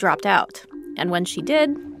quickly dropped out. And when she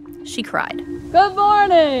did, she cried. Good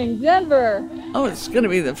morning, Denver. Oh, it's going to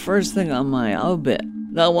be the first thing on my obit.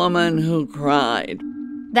 The woman who cried.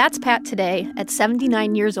 That's Pat today, at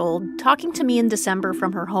 79 years old, talking to me in December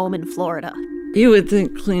from her home in Florida. You would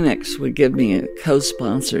think Kleenex would give me a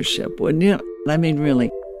co-sponsorship, wouldn't you? I mean, really.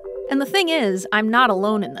 And the thing is, I'm not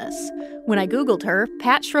alone in this. When I Googled her,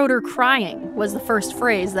 Pat Schroeder crying was the first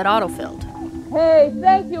phrase that autofilled. Hey,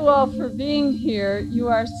 thank you all for being here. You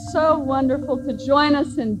are so wonderful to join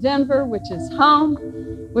us in Denver, which is home,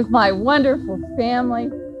 with my wonderful family.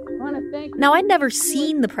 Now, I'd never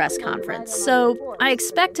seen the press conference, so I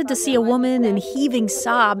expected to see a woman in heaving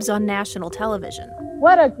sobs on national television.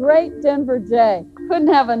 What a great Denver day.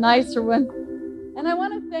 Couldn't have a nicer one. And I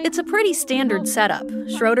want to thank... It's a pretty standard setup.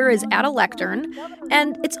 Schroeder is at a lectern,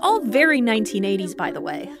 and it's all very 1980s, by the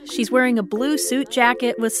way. She's wearing a blue suit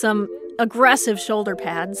jacket with some aggressive shoulder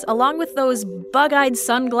pads, along with those bug-eyed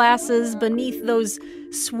sunglasses beneath those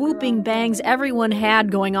swooping bangs everyone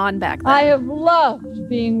had going on back then. I have loved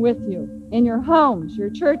being with you in your homes, your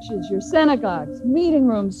churches, your synagogues, meeting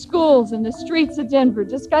rooms, schools, and the streets of Denver,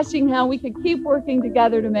 discussing how we could keep working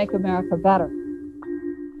together to make America better.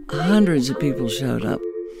 Hundreds of people showed up.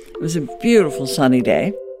 It was a beautiful sunny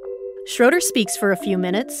day. Schroeder speaks for a few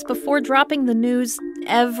minutes before dropping the news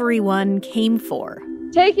everyone came for.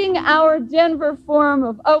 Taking our Denver Forum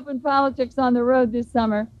of Open Politics on the road this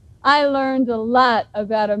summer, I learned a lot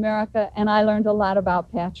about America, and I learned a lot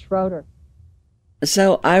about Pat Schroeder.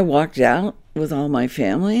 So I walked out with all my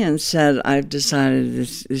family and said, I've decided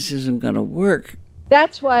this isn't going to work.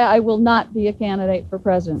 That's why I will not be a candidate for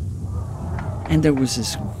president. And there was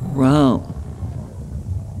this groan.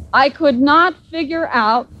 I could not figure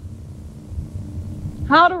out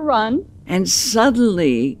how to run. And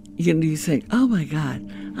suddenly, you think, oh my God,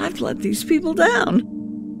 I've let these people down.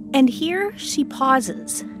 And here she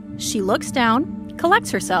pauses. She looks down,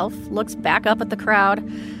 collects herself, looks back up at the crowd.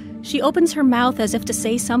 She opens her mouth as if to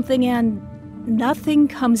say something, and nothing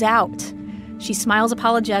comes out. She smiles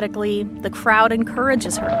apologetically. The crowd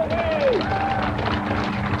encourages her.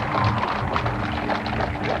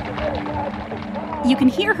 You can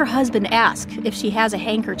hear her husband ask if she has a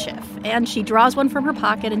handkerchief, and she draws one from her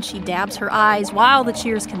pocket and she dabs her eyes while the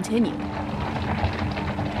cheers continue.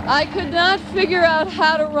 I could not figure out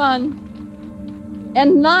how to run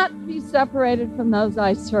and not be separated from those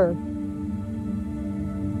I serve.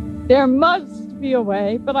 There must be a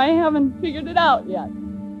way, but I haven't figured it out yet.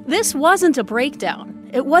 This wasn't a breakdown.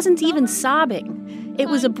 It wasn't even sobbing. It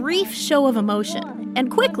was a brief show of emotion. And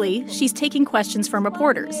quickly, she's taking questions from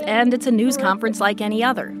reporters, and it's a news conference like any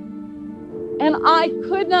other. And I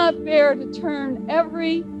could not bear to turn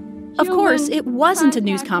every Of course, it wasn't a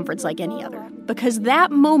news conference like any other, because that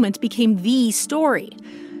moment became the story.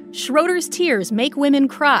 Schroeder's tears make women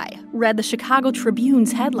cry, read the Chicago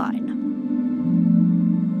Tribune's headline.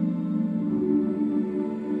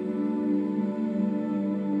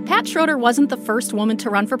 Pat Schroeder wasn't the first woman to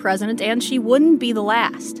run for president, and she wouldn't be the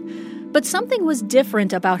last. But something was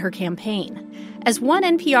different about her campaign. As one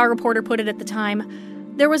NPR reporter put it at the time,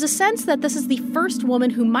 there was a sense that this is the first woman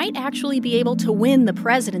who might actually be able to win the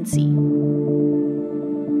presidency.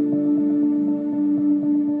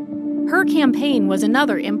 Her campaign was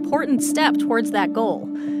another important step towards that goal,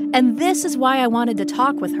 and this is why I wanted to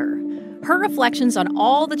talk with her. Her reflections on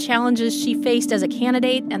all the challenges she faced as a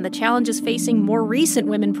candidate and the challenges facing more recent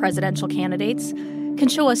women presidential candidates can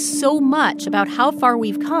show us so much about how far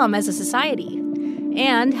we've come as a society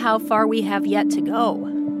and how far we have yet to go.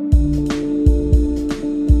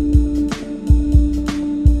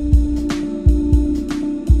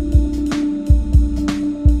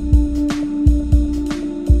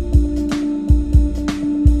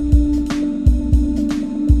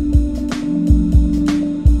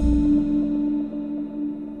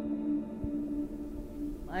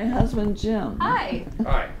 My husband, Jim. Hi.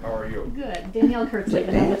 Hi, how are you? Good. Danielle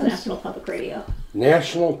Kurtzleben, I'm with National Public Radio.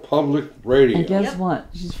 National Public Radio. And guess what?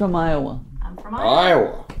 She's from Iowa. I'm from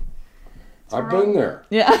Iowa. I've been there.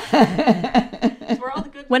 Yeah.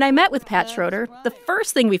 When I met with Pat Schroeder, the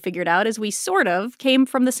first thing we figured out is we sort of came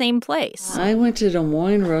from the same place. I went to Des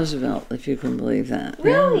Moines Roosevelt, if you can believe that.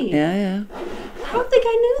 Really? Yeah. I don't think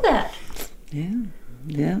I knew that.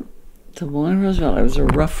 Yeah. Des Moines Roosevelt. I was a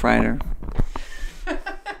Rough Rider.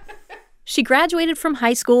 She graduated from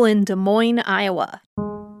high school in Des Moines, Iowa.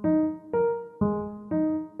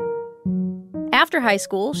 After high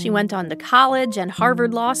school, she went on to college and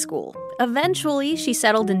Harvard Law School. Eventually, she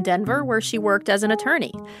settled in Denver, where she worked as an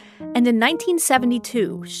attorney. And in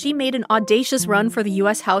 1972, she made an audacious run for the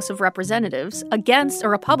U.S. House of Representatives against a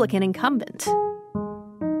Republican incumbent.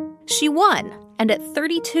 She won, and at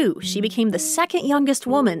 32, she became the second youngest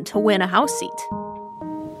woman to win a House seat.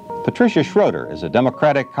 Patricia Schroeder is a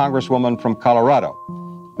Democratic congresswoman from Colorado.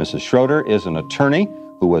 Mrs. Schroeder is an attorney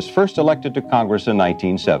who was first elected to Congress in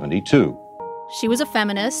 1972. She was a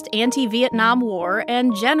feminist, anti-Vietnam War,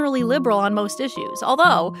 and generally liberal on most issues,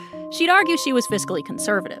 although she'd argue she was fiscally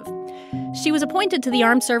conservative. She was appointed to the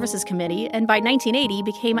Armed Services Committee, and by 1980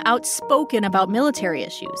 became outspoken about military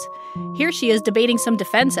issues. Here she is debating some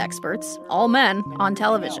defense experts, all men, on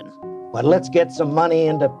television. But let's get some money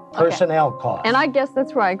into personnel costs. And I guess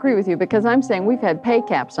that's where I agree with you, because I'm saying we've had pay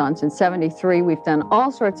caps on since '73. We've done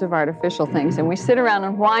all sorts of artificial things, and we sit around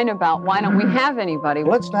and whine about why don't we have anybody.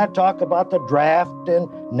 Let's not talk about the draft and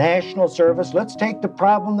national service. Let's take the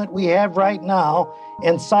problem that we have right now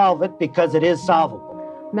and solve it, because it is solvable.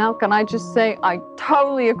 Mel, can I just say, I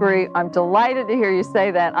totally agree. I'm delighted to hear you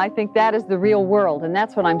say that. I think that is the real world, and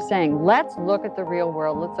that's what I'm saying. Let's look at the real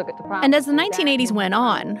world. Let's look at the problem. And as the 1980s went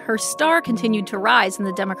on, her star continued to rise in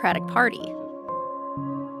the Democratic Party.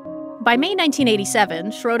 By May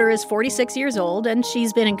 1987, Schroeder is 46 years old, and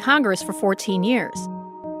she's been in Congress for 14 years.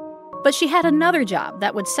 But she had another job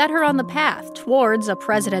that would set her on the path towards a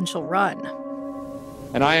presidential run.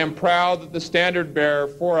 And I am proud that the standard bearer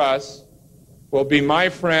for us will be my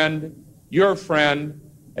friend, your friend,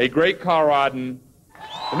 a great Coloradan,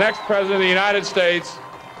 the next President of the United States,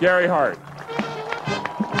 Gary Hart.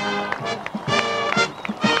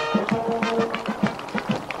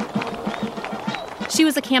 She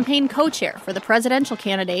was a campaign co-chair for the presidential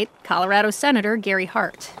candidate, Colorado Senator Gary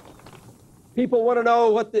Hart. People want to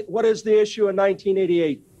know what is the issue in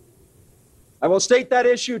 1988. I will state that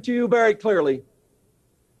issue to you very clearly.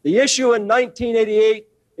 The issue in 1988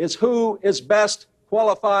 is who is best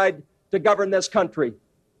qualified to govern this country.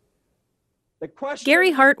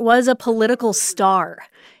 Gary Hart was a political star.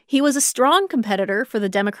 He was a strong competitor for the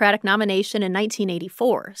Democratic nomination in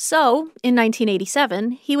 1984. So, in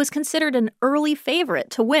 1987, he was considered an early favorite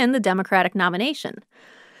to win the Democratic nomination.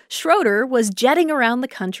 Schroeder was jetting around the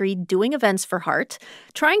country doing events for Hart,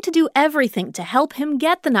 trying to do everything to help him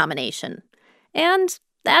get the nomination. And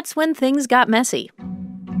that's when things got messy.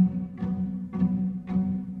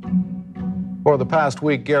 For the past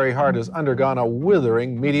week, Gary Hart has undergone a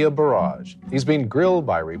withering media barrage. He's been grilled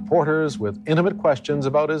by reporters with intimate questions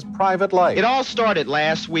about his private life. It all started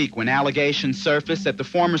last week when allegations surfaced that the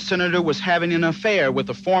former senator was having an affair with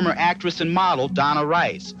the former actress and model, Donna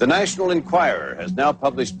Rice. The National Enquirer has now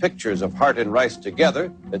published pictures of Hart and Rice together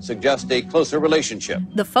that suggest a closer relationship.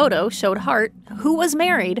 The photo showed Hart, who was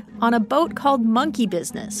married, on a boat called Monkey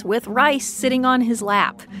Business, with Rice sitting on his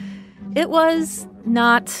lap. It was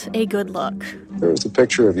not a good look. There's a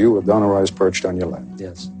picture of you with Donna Rice perched on your lap.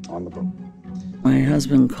 Yes, on the boat. My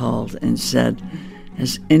husband called and said,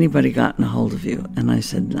 "Has anybody gotten a hold of you?" And I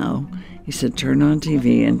said, "No." He said, "Turn on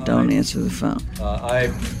TV and don't answer the phone."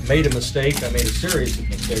 I made a mistake. I made a series of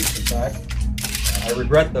mistakes, in fact. I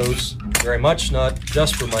regret those very much, not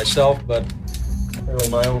just for myself, but really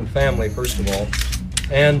my own family, first of all,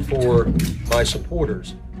 and for my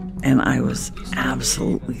supporters. And I was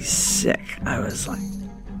absolutely sick. I was like,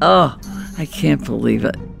 oh, I can't believe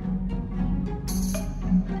it.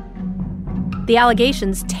 The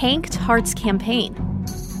allegations tanked Hart's campaign.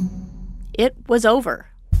 It was over.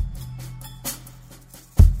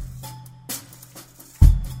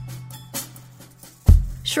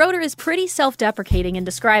 Schroeder is pretty self-deprecating in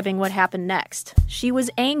describing what happened next. She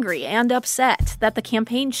was angry and upset that the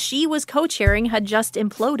campaign she was co-chairing had just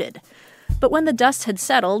imploded. But when the dust had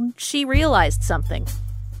settled, she realized something.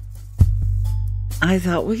 I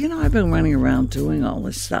thought, well, I've been running around doing all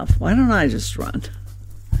this stuff. Why don't I just run?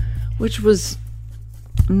 Which was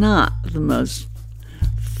not the most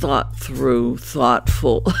thought-through,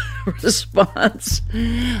 thoughtful response.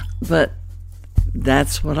 But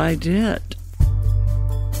that's what I did.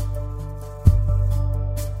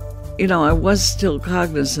 I was still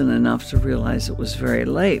cognizant enough to realize it was very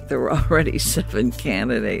late. There were already 7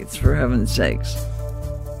 candidates, for heaven's sakes.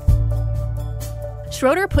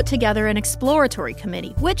 Schroeder put together an exploratory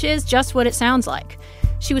committee, which is just what it sounds like.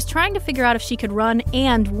 She was trying to figure out if she could run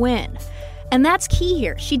and win. And that's key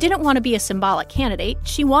here. She didn't want to be a symbolic candidate.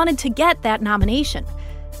 She wanted to get that nomination.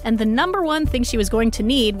 And the number one thing she was going to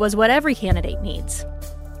need was what every candidate needs: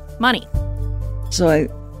 money. So I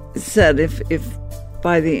said, if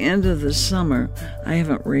by the end of the summer, I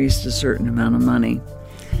haven't raised a certain amount of money,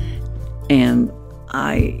 and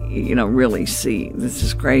I, really see this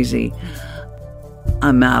is crazy,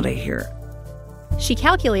 I'm out of here. She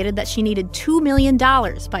calculated that she needed $2 million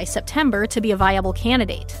by September to be a viable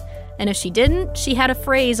candidate. And if she didn't, she had a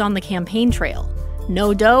phrase on the campaign trail: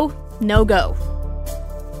 no dough, no go.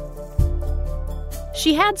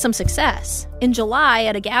 She had some success. In July,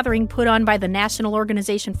 at a gathering put on by the National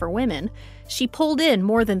Organization for Women, she pulled in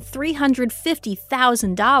more than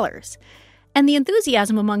 $350,000. And the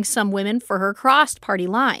enthusiasm among some women for her crossed party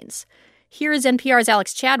lines. Here is NPR's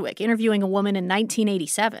Alex Chadwick interviewing a woman in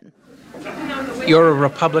 1987. You're a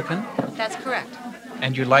Republican? That's correct.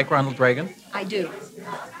 And you like Ronald Reagan? I do.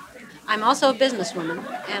 I'm also a businesswoman,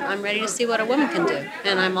 and I'm ready to see what a woman can do.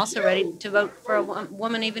 And I'm also ready to vote for a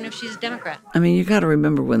woman even if she's a Democrat. I mean, you got to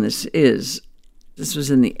remember when this is. This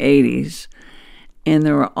was in the 80s, and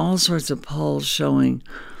there were all sorts of polls showing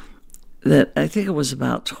that I think it was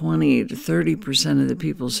about 20 to 30% of the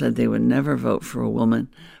people said they would never vote for a woman.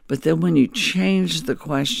 But then when you change the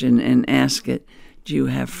question and ask it, do you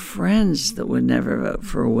have friends that would never vote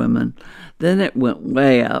for a woman? Then it went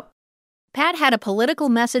way up. Pat had a political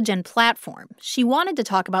message and platform. She wanted to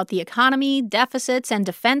talk about the economy, deficits, and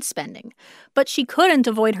defense spending, but she couldn't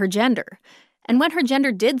avoid her gender. And when her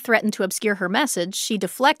gender did threaten to obscure her message, she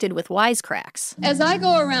deflected with wisecracks. As I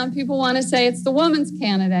go around, people want to say it's the woman's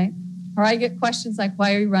candidate, or I get questions like,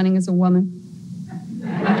 why are you running as a woman?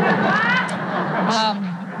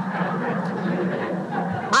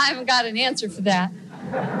 I haven't got an answer for that.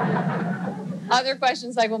 Other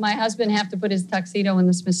questions like, will my husband have to put his tuxedo in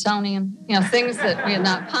the Smithsonian? Things that we had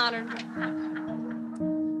not pondered.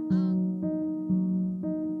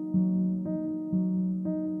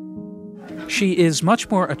 She is much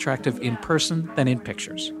more attractive in person than in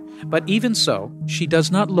pictures. But even so, she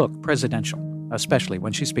does not look presidential, especially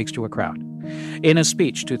when she speaks to a crowd. In a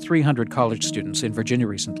speech to 300 college students in Virginia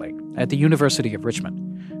recently, at the University of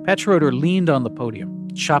Richmond, Pat Schroeder leaned on the podium,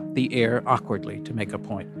 chopped the air awkwardly to make a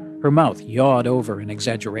point. Her mouth yawed over in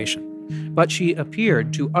exaggeration, but she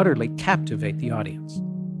appeared to utterly captivate the audience.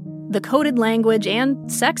 The coded language and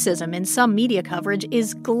sexism in some media coverage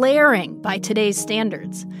is glaring by today's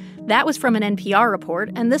standards. That was from an NPR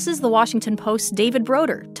report, and this is the Washington Post's David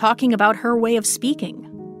Broder talking about her way of speaking.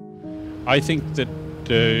 I think that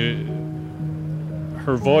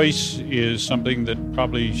her voice is something that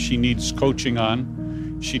probably she needs coaching on.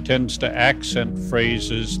 She tends to accent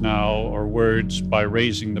phrases now or words by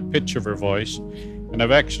raising the pitch of her voice. And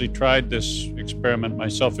I've actually tried this experiment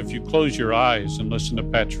myself. If you close your eyes and listen to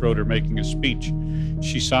Pat Schroeder making a speech,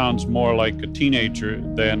 she sounds more like a teenager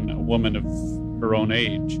than a woman of her own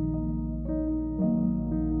age.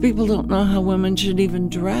 People don't know how women should even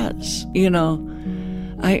dress. You know,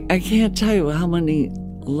 I can't tell you how many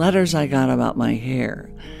letters I got about my hair.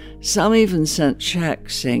 Some even sent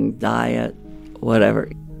checks saying diet, whatever.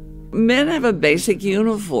 Men have a basic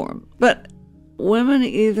uniform, but women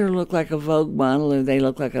either look like a Vogue model or they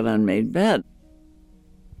look like an unmade bed.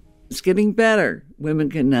 It's getting better. Women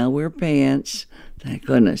can now wear pants. Thank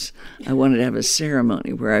goodness. I wanted to have a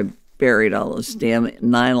ceremony where I buried all those damn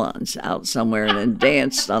nylons out somewhere and then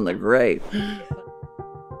danced on the grave.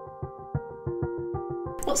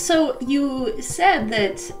 Well, so you said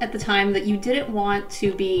that at the time that you didn't want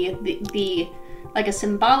to be like a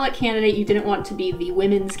symbolic candidate, you didn't want to be the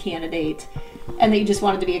women's candidate, and that you just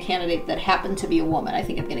wanted to be a candidate that happened to be a woman. I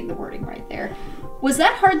think I'm getting the wording right there. Was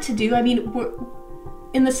that hard to do? I mean,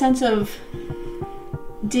 in the sense of,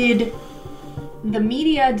 did the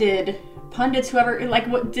media, did pundits, whoever, like,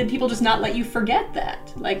 what, did people just not let you forget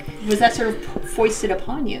that? Like, was that sort of foisted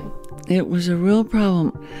upon you? It was a real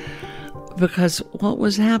problem, because what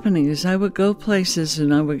was happening is I would go places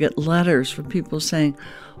and I would get letters from people saying,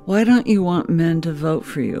 why don't you want men to vote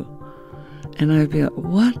for you? And I'd be like,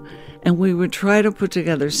 what? And we would try to put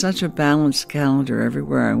together such a balanced calendar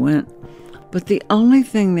everywhere I went. But the only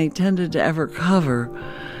thing they tended to ever cover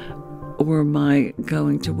were my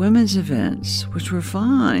going to women's events, which were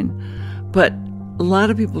fine. But a lot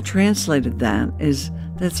of people translated that as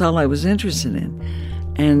that's all I was interested in.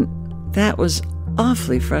 And that was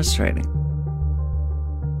awfully frustrating.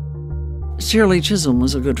 Shirley Chisholm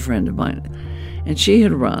was a good friend of mine, and she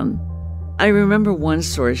had run. I remember one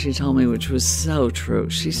story she told me, which was so true.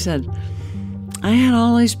 She said, I had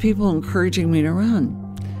all these people encouraging me to run.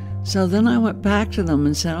 So then I went back to them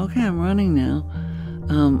and said, okay, I'm running now.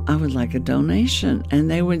 I would like a donation. And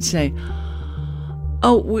they would say,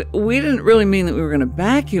 oh, we didn't really mean that we were going to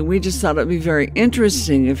back you. We just thought it would be very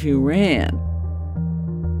interesting if you ran.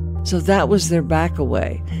 So that was their back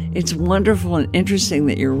away. It's wonderful and interesting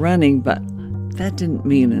that you're running, but that didn't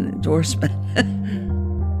mean an endorsement.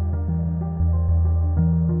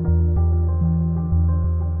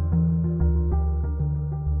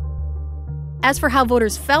 As for how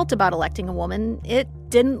voters felt about electing a woman, it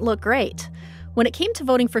didn't look great. When it came to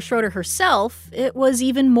voting for Schroeder herself, it was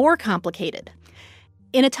even more complicated.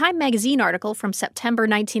 In a Time magazine article from September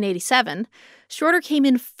 1987, Schroeder came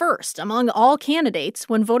in first among all candidates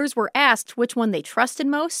when voters were asked which one they trusted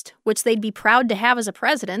most, which they'd be proud to have as a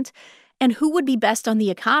president, and who would be best on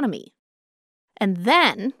the economy. And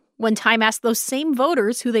then, when Time asked those same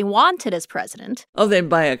voters who they wanted as president... Oh, they'd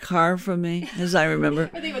buy a car from me, as I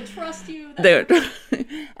remember. Or they would trust you.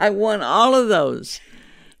 I won all of those,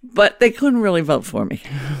 but they couldn't really vote for me.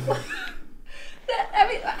 I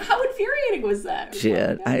mean, how infuriating was that?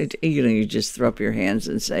 Shit, you just throw up your hands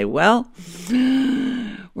and say, well,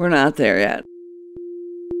 we're not there yet.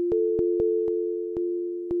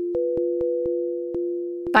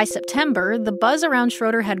 By September, the buzz around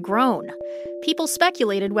Schroeder had grown. People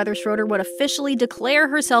speculated whether Schroeder would officially declare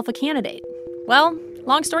herself a candidate. Well,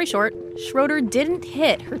 long story short, Schroeder didn't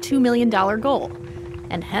hit her $2 million goal,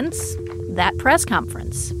 and hence that press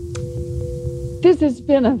conference. This has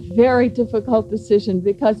been a very difficult decision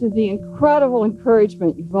because of the incredible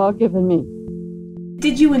encouragement you've all given me.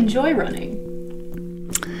 Did you enjoy running?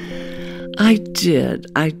 I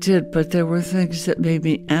did, but there were things that made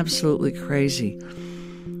me absolutely crazy.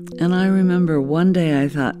 And I remember one day I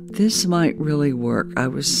thought, this might really work. I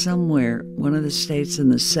was somewhere, one of the states in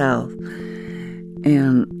the South,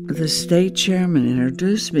 and the state chairman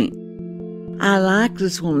introduced me. I like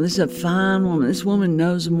this woman. This is a fine woman. This woman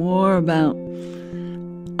knows more about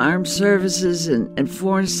armed services and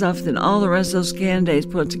foreign stuff than all the rest of those candidates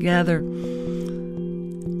put together.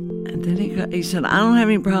 And then he said, I don't have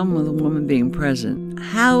any problem with a woman being president.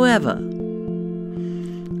 However,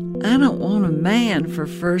 I don't want a man for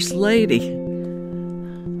first lady.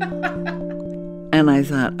 And I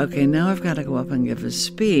thought, okay, now I've got to go up and give a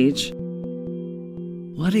speech.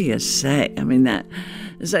 What do you say? I mean, that,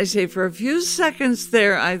 as I say, for a few seconds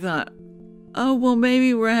there, I thought, oh, well,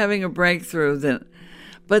 maybe we're having a breakthrough then.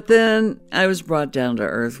 But then I was brought down to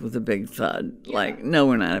earth with a big thud. Yeah. Like, no,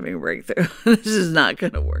 we're not having a breakthrough. This is not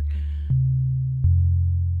going to work.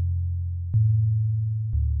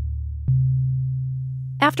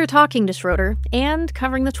 After talking to Schroeder and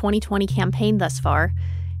covering the 2020 campaign thus far,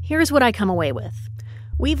 here's what I come away with.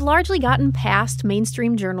 We've largely gotten past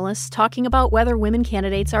mainstream journalists talking about whether women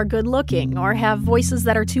candidates are good-looking or have voices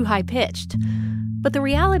that are too high-pitched. But the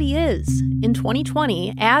reality is, in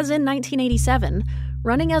 2020, as in 1987,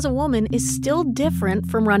 running as a woman is still different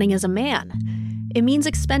from running as a man. It means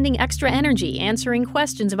expending extra energy answering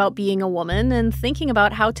questions about being a woman and thinking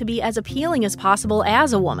about how to be as appealing as possible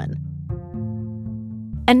as a woman.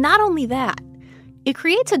 And not only that, it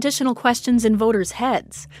creates additional questions in voters'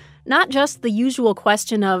 heads. Not just the usual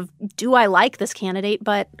question of, do I like this candidate,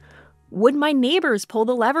 but would my neighbors pull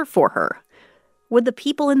the lever for her? Would the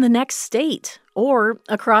people in the next state or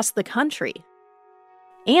across the country?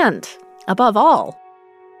 And, above all,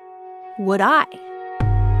 would I?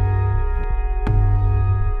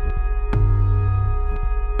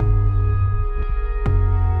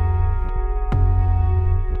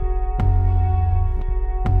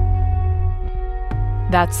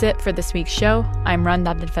 That's it for this week's show. I'm Rand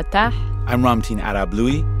Abdel Fattah. I'm Ramtin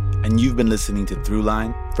Arablouei, and you've been listening to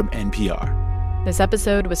Throughline from NPR. This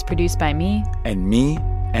episode was produced by me. And me,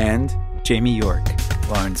 and Jamie York,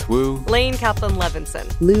 Lawrence Wu, Lane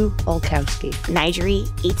Kaplan-Levinson, Lou Olkowski, Nigeri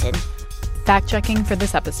Eaton. Fact-checking for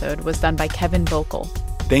this episode was done by Kevin Vocal.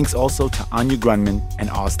 Thanks also to Anya Grunman and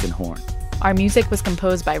Austin Horn. Our music was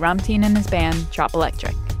composed by Ramtin and his band, Drop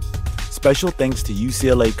Electric. Special thanks to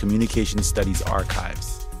UCLA Communication Studies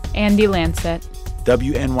Archives, Andy Lancet,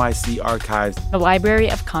 WNYC Archives, the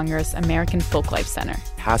Library of Congress American Folklife Center,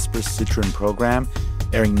 Hasper Citron Program,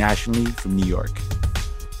 airing nationally from New York.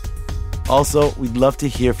 Also, we'd love to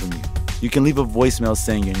hear from you. You can leave a voicemail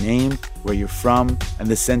saying your name, where you're from, and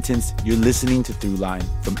the sentence you're listening to Throughline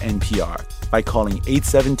from NPR by calling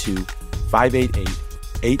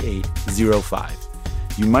 872-588-8805.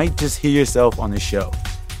 You might just hear yourself on the show.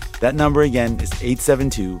 That number again is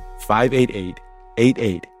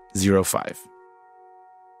 872-588-8805.